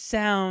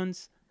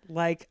sounds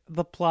like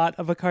the plot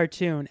of a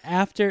cartoon.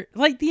 After,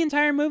 like, the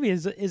entire movie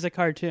is a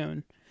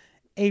cartoon.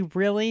 A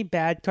really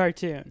bad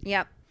cartoon.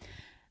 Yep.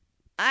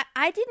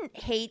 I didn't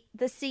hate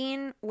the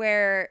scene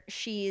where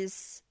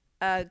she's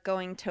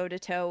going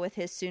toe-to-toe with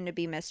his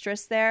soon-to-be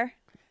mistress there.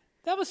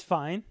 That was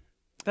fine.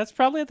 That's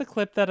probably the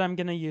clip that I'm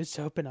going to use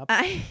to open up.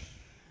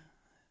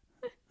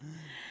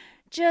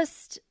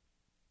 Just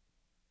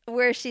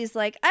where she's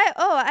like,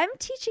 I'm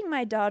teaching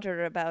my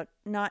daughter about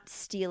not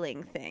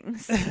stealing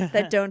things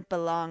that don't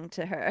belong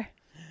to her.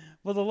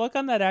 Well, the look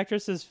on that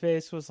actress's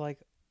face was like,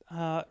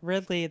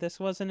 Ridley, this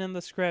wasn't in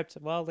the script.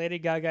 Well, Lady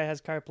Gaga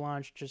has carte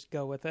blanche. Just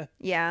go with it.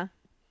 Yeah.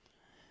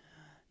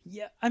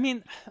 Yeah, I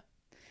mean,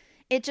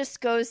 it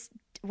just goes,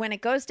 when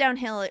it goes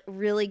downhill, it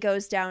really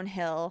goes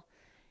downhill.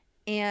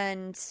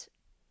 And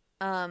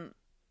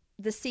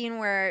the scene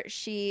where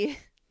she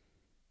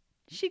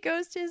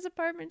goes to his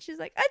apartment, she's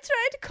like, "I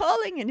tried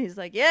calling," and he's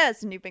like,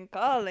 "Yes, and you've been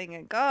calling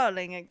and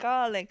calling and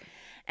calling,"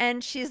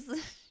 and she pulls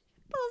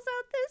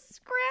out this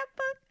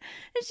scrapbook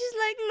and she's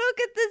like, "Look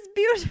at this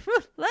beautiful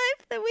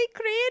life that we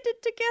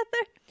created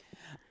together.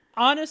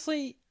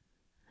 Honestly,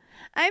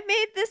 I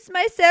made this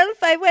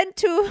myself. I went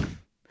to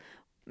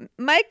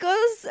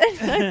Michael's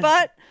and I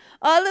bought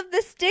all of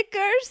the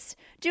stickers.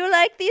 Do you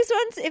like these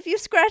ones? If you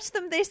scratch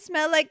them, they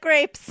smell like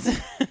grapes."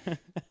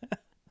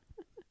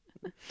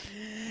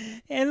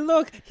 And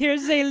look,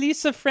 here's a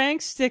Lisa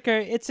Frank sticker.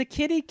 It's a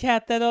kitty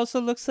cat that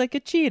also looks like a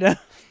cheetah.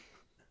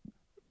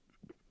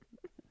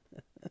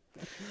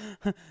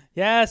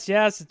 Yes,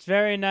 it's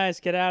very nice.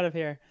 Get out of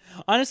here.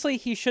 Honestly,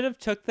 he should have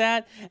took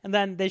that, and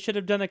then they should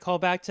have done a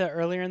callback to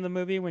earlier in the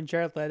movie when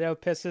Jared Leto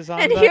pisses on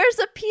and here's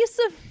a piece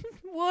of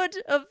wood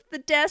of the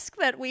desk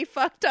that we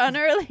fucked on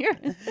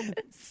earlier.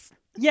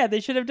 Yeah, they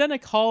should have done a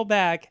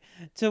callback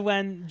to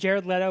when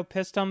Jared Leto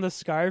pissed on the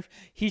scarf.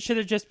 He should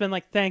have just been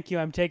like, "Thank you,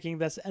 I'm taking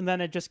this," and then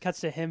it just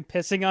cuts to him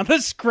pissing on the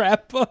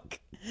scrapbook.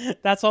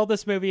 That's all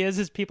this movie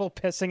is people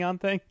pissing on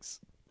things.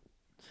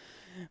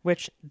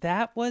 Which,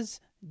 that was...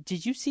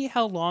 Did you see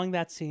how long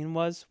that scene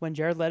was when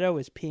Jared Leto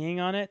was peeing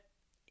on it?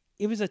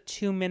 It was a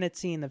 2-minute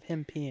scene of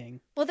him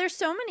peeing. Well, there's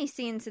so many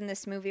scenes in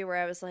this movie where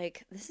I was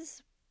like, this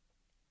is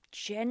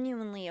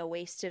genuinely a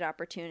wasted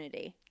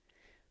opportunity.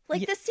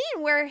 Like the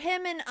scene where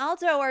him and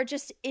Aldo are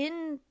just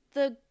in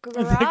the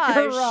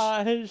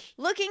garage,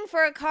 looking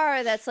for a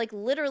car that's like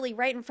literally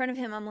right in front of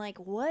him. I'm like,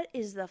 what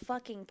is the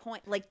fucking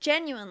point? Like,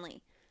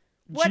 genuinely,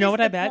 what is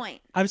the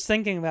point? I was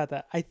thinking about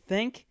that. I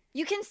think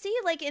you can see,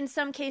 like, in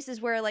some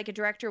cases where like a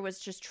director was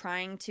just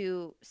trying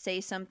to say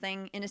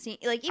something in a scene,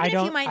 like even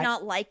if you might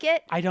not like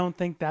it. I don't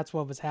think that's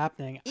what was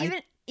happening.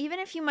 Even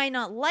if you might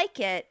not like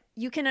it,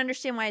 you can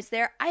understand why it's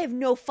there. I have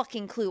no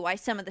fucking clue why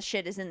some of the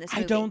shit is in this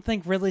movie. I don't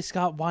think Ridley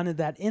Scott wanted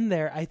that in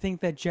there. I think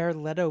that Jared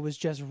Leto was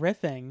just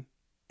riffing.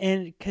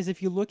 And because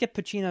if you look at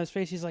Pacino's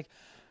face, he's like,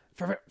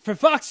 for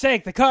fuck's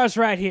sake, the car's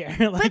right here.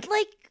 But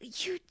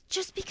you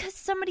just because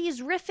somebody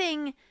is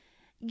riffing,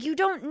 you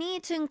don't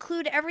need to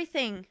include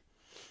everything.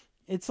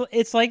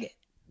 It's like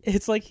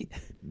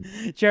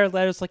Jared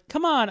Leto's like,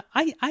 come on,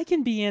 I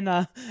can be in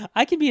a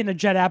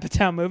Judd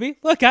Apatow movie.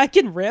 Look, I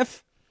can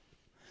riff.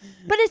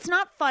 But it's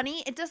not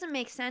funny. It doesn't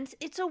make sense.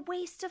 It's a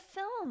waste of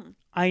film.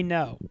 I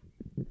know.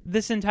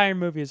 This entire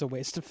movie is a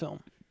waste of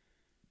film.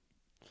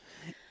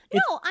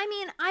 No, I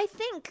mean, I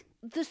think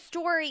the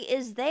story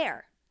is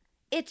there.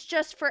 It's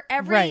just for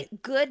every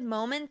good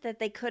moment that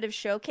they could have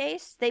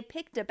showcased, they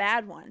picked a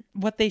bad one.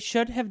 What they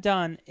should have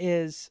done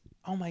is,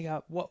 oh my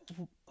God,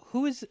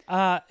 who is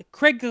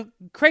Craig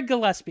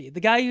Gillespie, the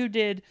guy who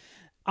did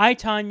I,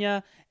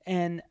 Tonya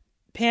and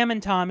Pam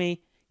and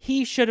Tommy.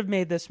 He should have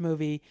made this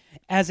movie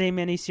as a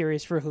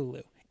miniseries for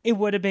Hulu. It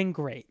would have been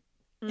great.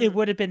 It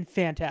would have been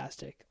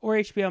fantastic. Or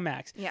HBO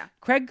Max. Yeah.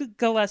 Craig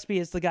Gillespie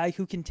is the guy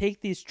who can take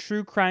these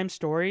true crime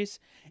stories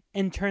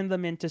and turn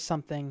them into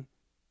something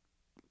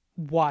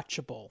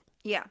watchable.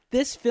 Yeah.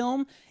 This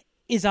film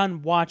is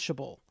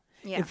unwatchable.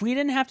 Yeah. If we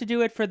didn't have to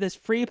do it for this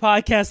free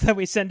podcast that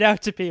we send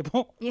out to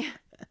people,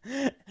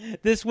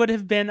 this would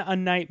have been a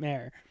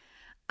nightmare.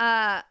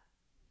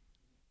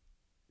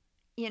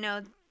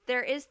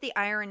 There is the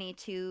irony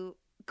to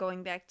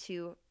going back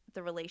to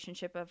the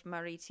relationship of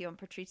Maurizio and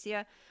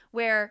Patrizia,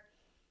 where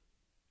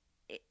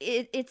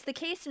it's the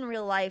case in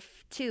real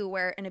life too,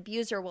 where an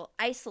abuser will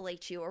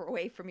isolate you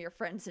away from your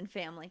friends and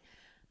family.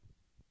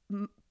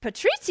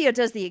 Patrizia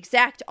does the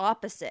exact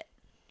opposite.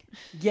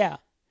 Yeah.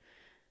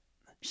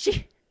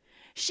 She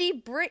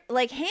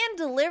hand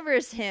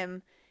delivers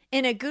him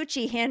in a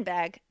Gucci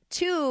handbag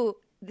to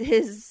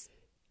his,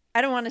 I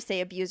don't want to say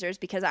abusers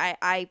because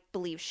I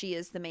believe she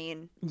is the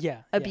main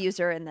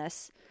abuser in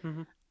this.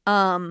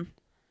 Mm-hmm.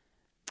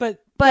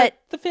 But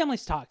the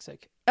family's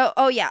toxic.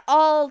 Oh yeah,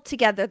 all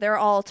together they're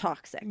all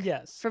toxic.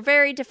 Yes, for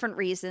very different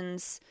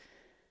reasons.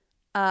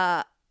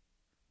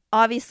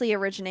 Obviously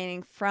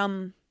originating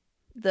from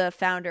the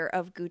founder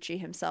of Gucci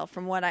himself.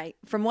 From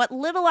what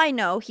little I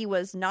know, he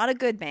was not a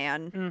good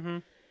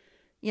man.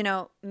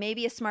 Mm-hmm.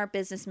 Maybe a smart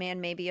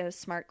businessman, maybe a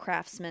smart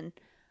craftsman.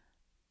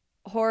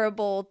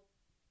 Horrible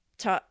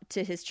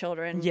to his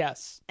children.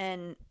 Yes,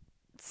 and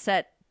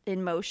set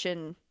in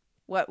motion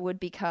what would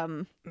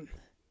become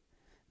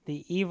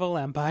the evil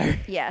empire.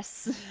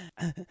 Yes.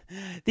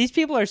 These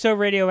people are so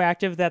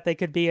radioactive that they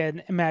could be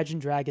an Imagine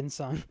Dragons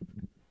song.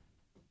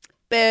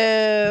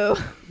 Boo.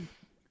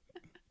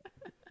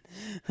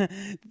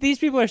 These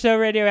people are so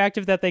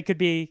radioactive that they could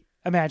be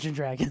Imagine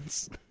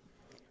Dragons.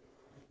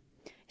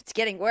 It's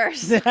getting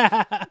worse.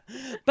 But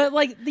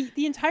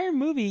the entire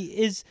movie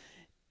is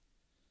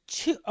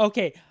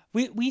okay.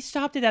 We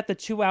stopped it at the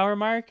 2-hour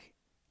mark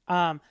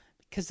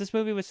because this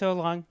movie was so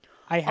long.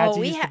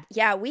 We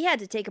had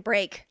to take a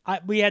break.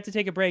 We had to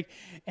take a break,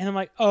 and I'm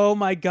like, oh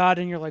my God,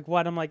 and you're like,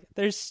 what? I'm like,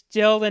 there's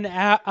still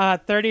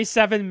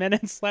 37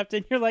 minutes left,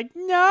 and you're like,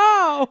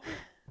 no.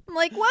 I'm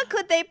like, what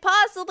could they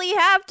possibly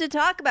have to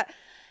talk about?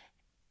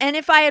 And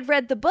if I had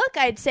read the book,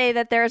 I'd say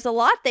that there's a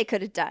lot they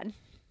could have done.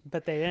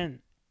 But they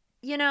didn't.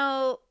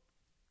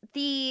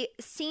 The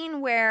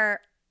scene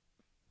where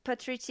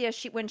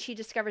Patrizia, when she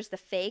discovers the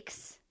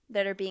fakes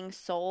that are being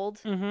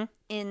sold on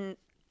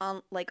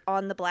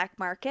the black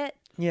market.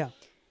 Yeah.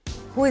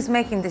 Who is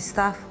making this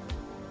stuff?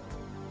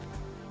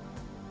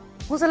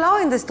 Who's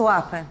allowing this to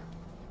happen?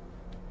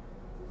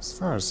 As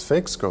far as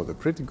fakes go, they're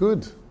pretty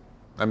good.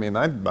 I mean,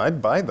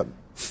 I'd buy them.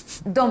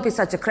 Don't be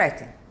such a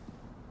cretin.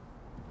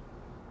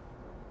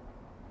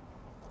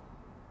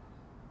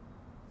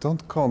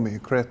 Don't call me a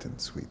cretin,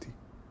 sweetie.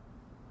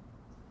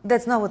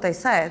 That's not what I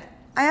said.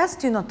 I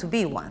asked you not to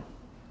be one.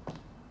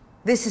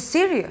 This is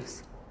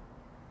serious.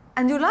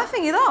 And you're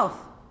laughing it off.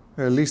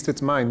 At least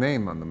it's my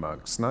name on the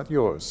mugs, not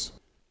yours.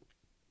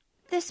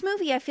 This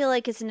movie, I feel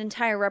like, is an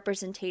entire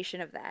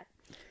representation of that.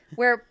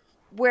 Where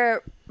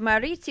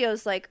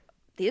Maurizio's like,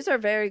 these are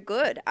very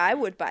good. I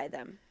would buy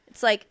them.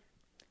 It's like,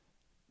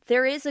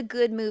 there is a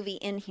good movie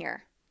in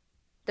here.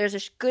 There's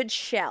a good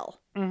shell.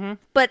 Mm-hmm.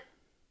 But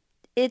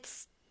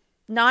it's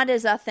not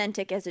as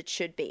authentic as it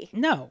should be.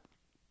 No.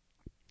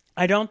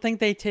 I don't think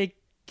they take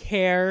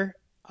care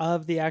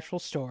of the actual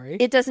story.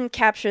 It doesn't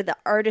capture the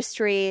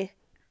artistry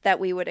that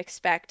we would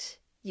expect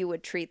you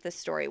would treat the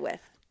story with.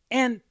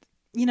 And,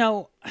 you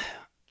know,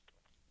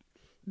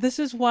 this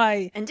is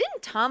why... And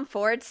didn't Tom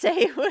Ford say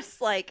it was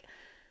like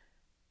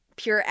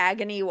pure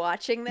agony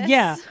watching this?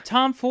 Yeah,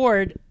 Tom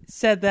Ford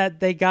said that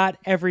they got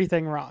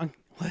everything wrong.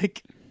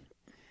 Like...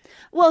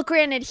 Well,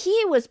 granted,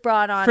 he was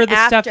brought on for the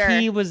after... stuff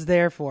he was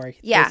there for.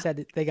 Yeah. They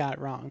said they got it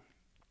wrong.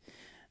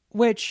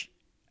 Which,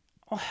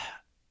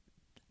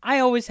 I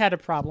always had a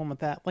problem with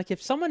that. Like,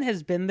 if someone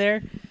has been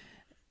there,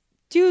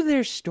 do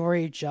their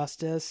story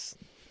justice.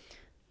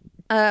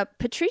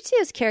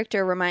 Patrycia's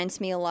character reminds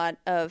me a lot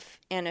of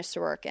Anna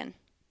Sorokin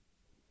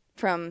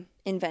from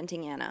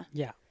Inventing Anna.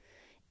 Yeah.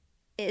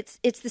 It's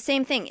the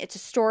same thing. It's a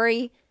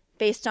story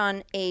based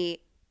on a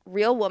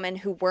real woman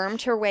who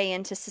wormed her way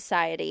into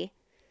society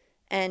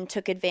and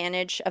took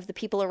advantage of the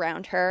people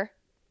around her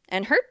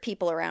and hurt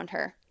people around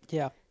her.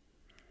 Yeah.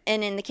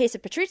 And in the case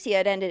of Patrycia,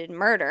 it ended in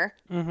murder.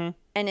 Mm-hmm.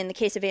 And in the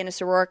case of Anna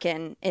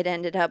Sorokin, it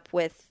ended up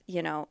with,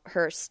 you know,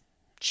 her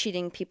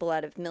cheating people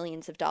out of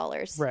millions of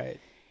dollars. Right.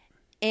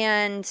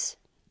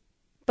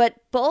 But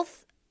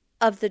both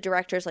of the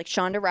directors, like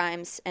Shonda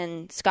Rhimes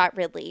and Scott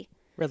Ridley.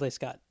 Ridley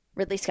Scott,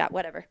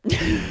 whatever.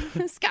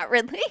 Scott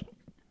Ridley.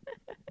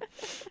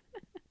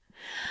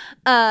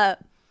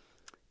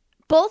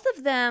 Both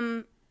of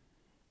them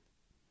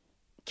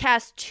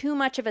cast too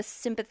much of a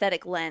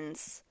sympathetic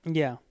lens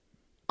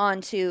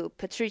onto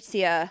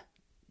Patrycia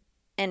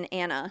and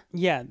Anna.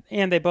 Yeah,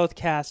 and they both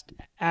cast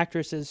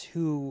actresses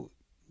who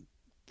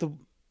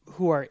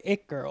are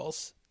it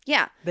girls.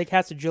 Yeah. They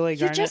casted Julia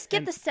Garnett. You just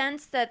get the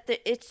sense that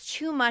it's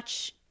too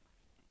much...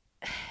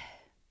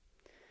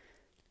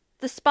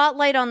 The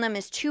spotlight on them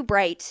is too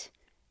bright,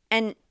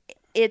 and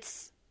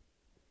it's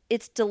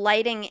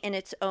delighting in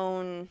its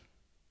own...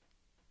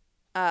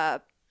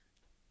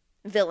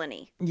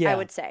 villainy, I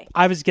would say.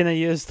 I was going to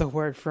use the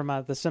word from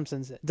The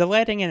Simpsons.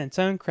 Delighting in its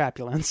own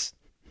crapulence.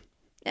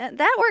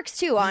 That works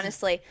too,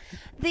 honestly.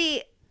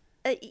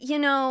 You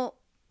know,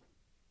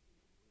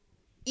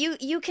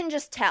 you can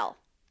just tell.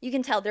 You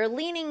can tell. They're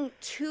leaning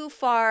too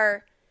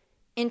far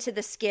into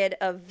the skid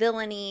of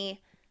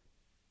villainy.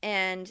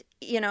 And,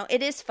 you know,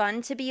 it is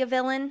fun to be a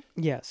villain.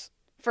 Yes.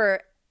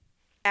 For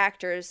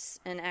actors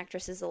and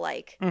actresses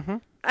alike. Mm-hmm.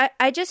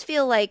 I just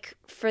feel like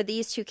for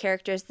these two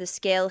characters, the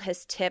scale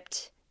has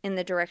tipped in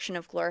the direction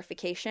of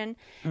glorification,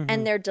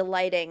 and they're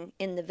delighting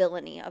in the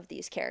villainy of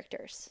these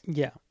characters.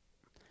 Yeah.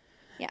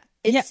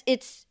 Yeah.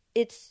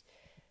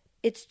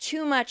 It's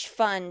too much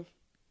fun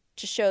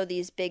to show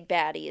these big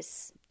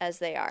baddies as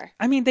they are.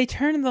 I mean, they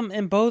turn them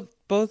in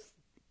both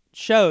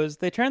shows,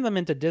 they turn them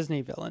into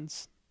Disney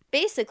villains.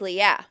 Basically,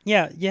 yeah.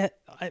 Yeah.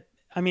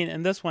 I mean,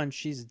 in this one,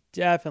 she's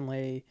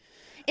definitely...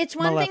 It's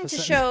one Maleficent. thing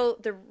to show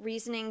the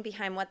reasoning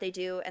behind what they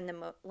do and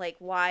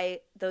why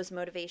those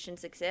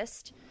motivations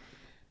exist.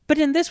 But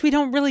in this, we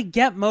don't really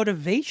get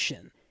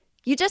motivation.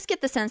 You just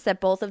get the sense that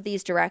both of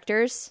these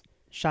directors...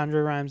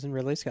 Shonda Rhimes and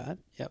Ridley Scott.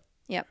 Yep.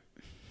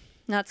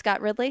 Not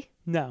Scott Ridley?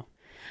 No.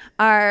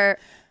 Are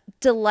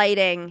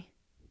delighting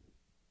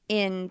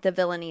in the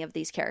villainy of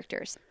these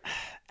characters.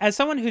 As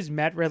someone who's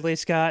met Ridley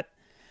Scott,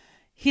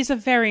 he's a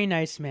very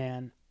nice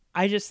man.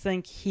 I just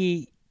think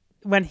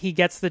when he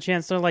gets the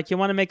chance, they're like, you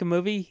want to make a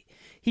movie?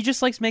 He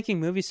just likes making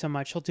movies so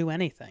much, he'll do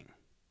anything.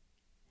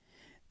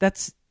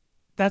 That's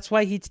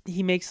why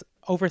he makes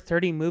over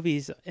 30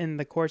 movies in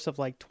the course of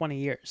like 20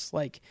 years.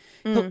 Like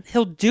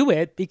he'll do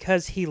it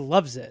because he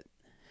loves it.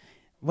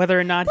 Whether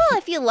or not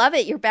if you love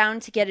it, you're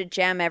bound to get a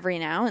gem every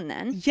now and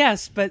then.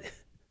 Yes, but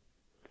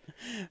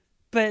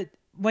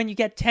when you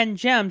get 10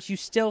 gems, you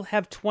still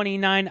have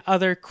 29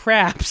 other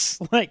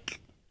craps. Like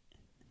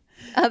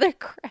other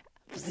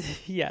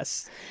craps.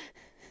 Yes.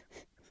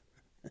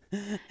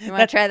 You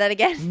want to try that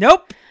again?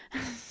 Nope.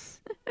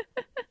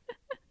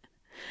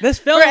 This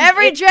film for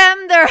every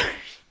gem there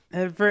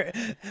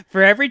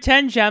for every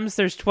 10 gems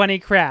there's 20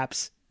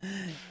 craps.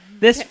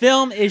 This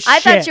film is I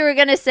shit. thought you were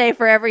going to say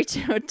for every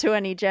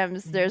 20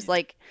 gems there's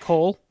like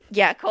coal.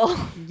 Yeah, coal.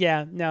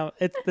 Yeah, no,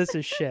 this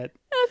is shit.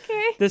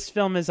 Okay. This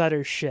film is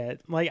utter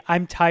shit. Like,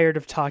 I'm tired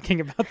of talking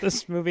about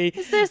this movie.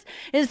 Is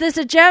this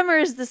a gem or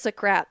is this a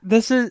crap?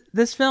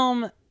 This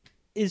film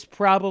is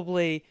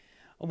probably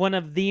one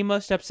of the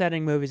most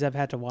upsetting movies I've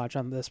had to watch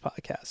on this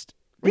podcast.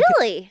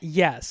 Really?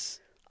 Yes.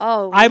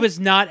 Oh. I was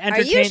not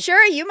entertained. Are you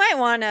sure? You might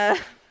want to...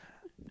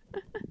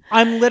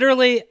 I'm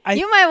literally...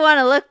 you might want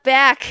to look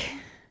back.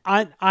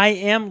 I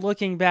am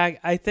looking back.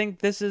 I think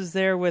this is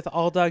there with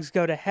All Dogs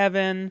Go to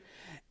Heaven.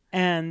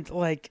 And,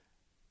 like,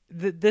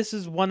 this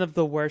is one of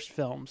the worst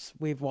films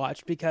we've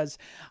watched because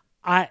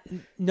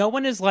no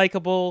one is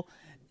likable.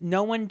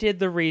 No one did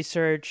the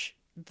research.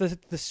 The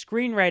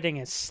screenwriting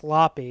is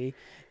sloppy.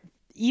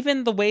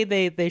 Even the way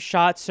they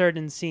shot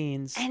certain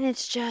scenes. And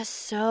it's just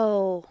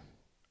so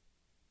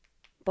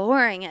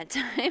boring at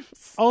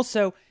times.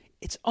 Also,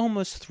 it's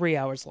almost 3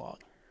 hours long.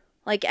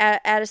 Like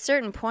at a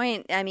certain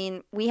point, I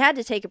mean, we had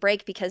to take a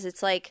break because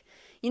it's like,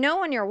 you know,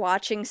 when you're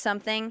watching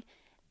something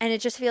and it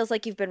just feels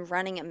like you've been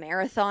running a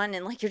marathon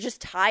and like you're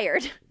just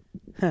tired.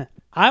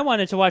 I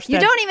wanted to watch that. You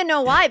don't even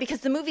know why,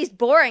 because the movie's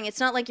boring. It's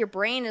not like your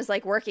brain is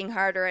like working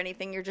hard or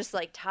anything. You're just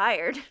like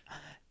tired.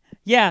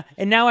 Yeah,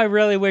 and now I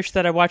really wish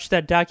that I watched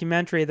that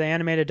documentary, the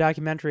animated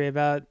documentary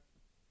about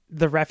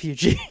the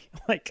refugee.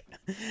 Like,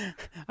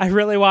 I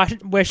really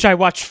wish I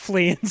watched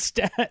Flea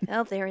instead.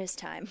 Well, there is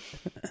time.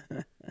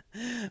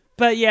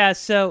 But yeah,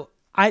 so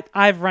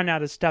I've run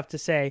out of stuff to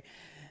say.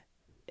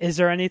 Is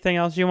there anything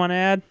else you want to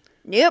add?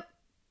 Nope.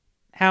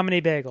 How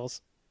many bagels?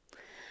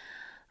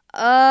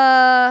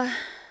 I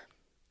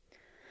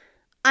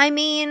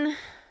mean,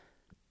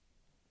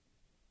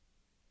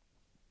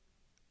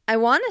 I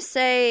want to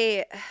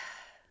say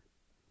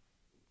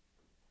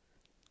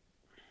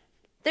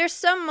there's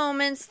some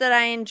moments that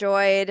I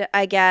enjoyed,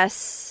 I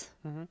guess.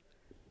 Mm-hmm.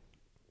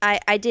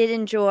 I did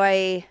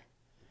enjoy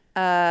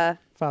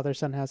Father,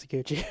 Son,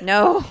 Hasaguchi.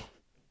 No.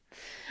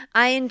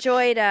 I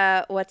enjoyed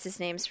what's his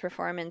name's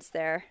performance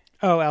there.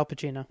 Oh, Al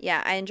Pacino.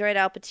 Yeah, I enjoyed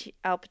Al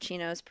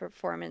Pacino's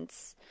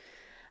performance.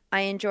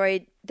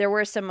 There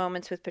were some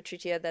moments with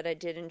Patricia that I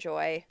did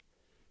enjoy.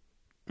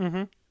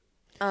 Mm-hmm.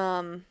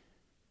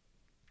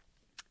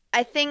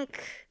 I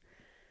think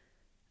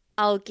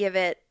I'll give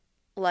it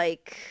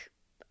like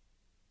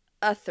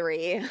a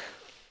 3.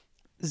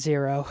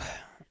 0.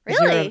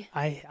 Really? 0.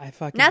 I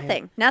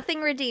fucking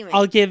Nothing redeeming.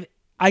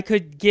 I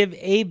could give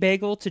a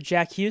bagel to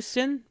Jack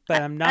Houston,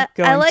 but I'm not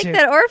going to. I like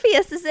that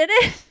Orpheus is in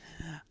it.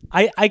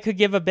 I could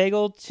give a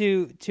bagel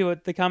to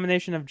the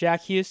combination of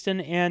Jack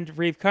Houston and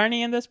Reeve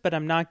Carney in this, but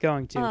I'm not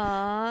going to.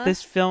 Aww.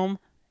 This film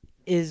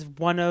is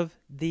one of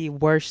the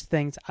worst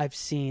things I've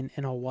seen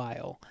in a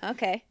while.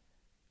 Okay.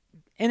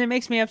 And it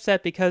makes me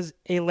upset because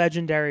a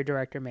legendary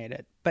director made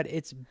it, but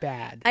it's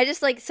bad. I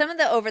just like some of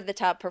the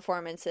over-the-top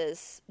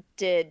performances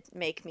did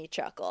make me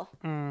chuckle.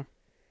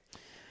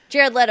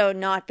 Jared Leto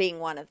not being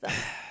one of them.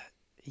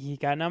 He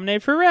got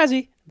nominated for a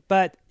Razzie.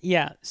 But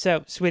yeah,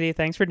 so sweetie,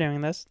 thanks for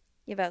doing this.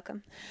 You're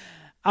welcome.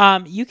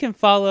 You can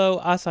follow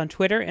us on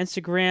Twitter,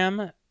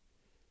 Instagram,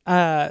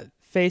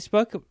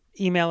 Facebook.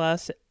 Email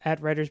us at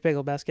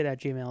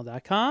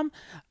writersbagelbasket@gmail.com.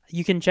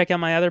 You can check out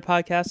my other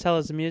podcast, Hell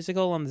is a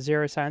Musical, on the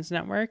Zero Science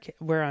Network.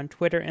 We're on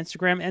Twitter,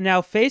 Instagram, and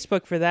now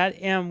Facebook for that.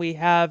 And we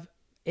have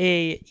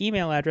a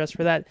email address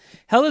for that,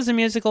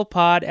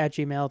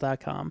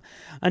 hellisamusicalpod@gmail.com.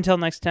 Until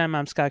next time,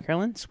 I'm Scott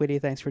Curlin. Sweetie,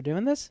 thanks for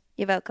doing this.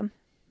 You're welcome.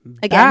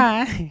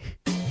 Again.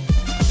 Bye.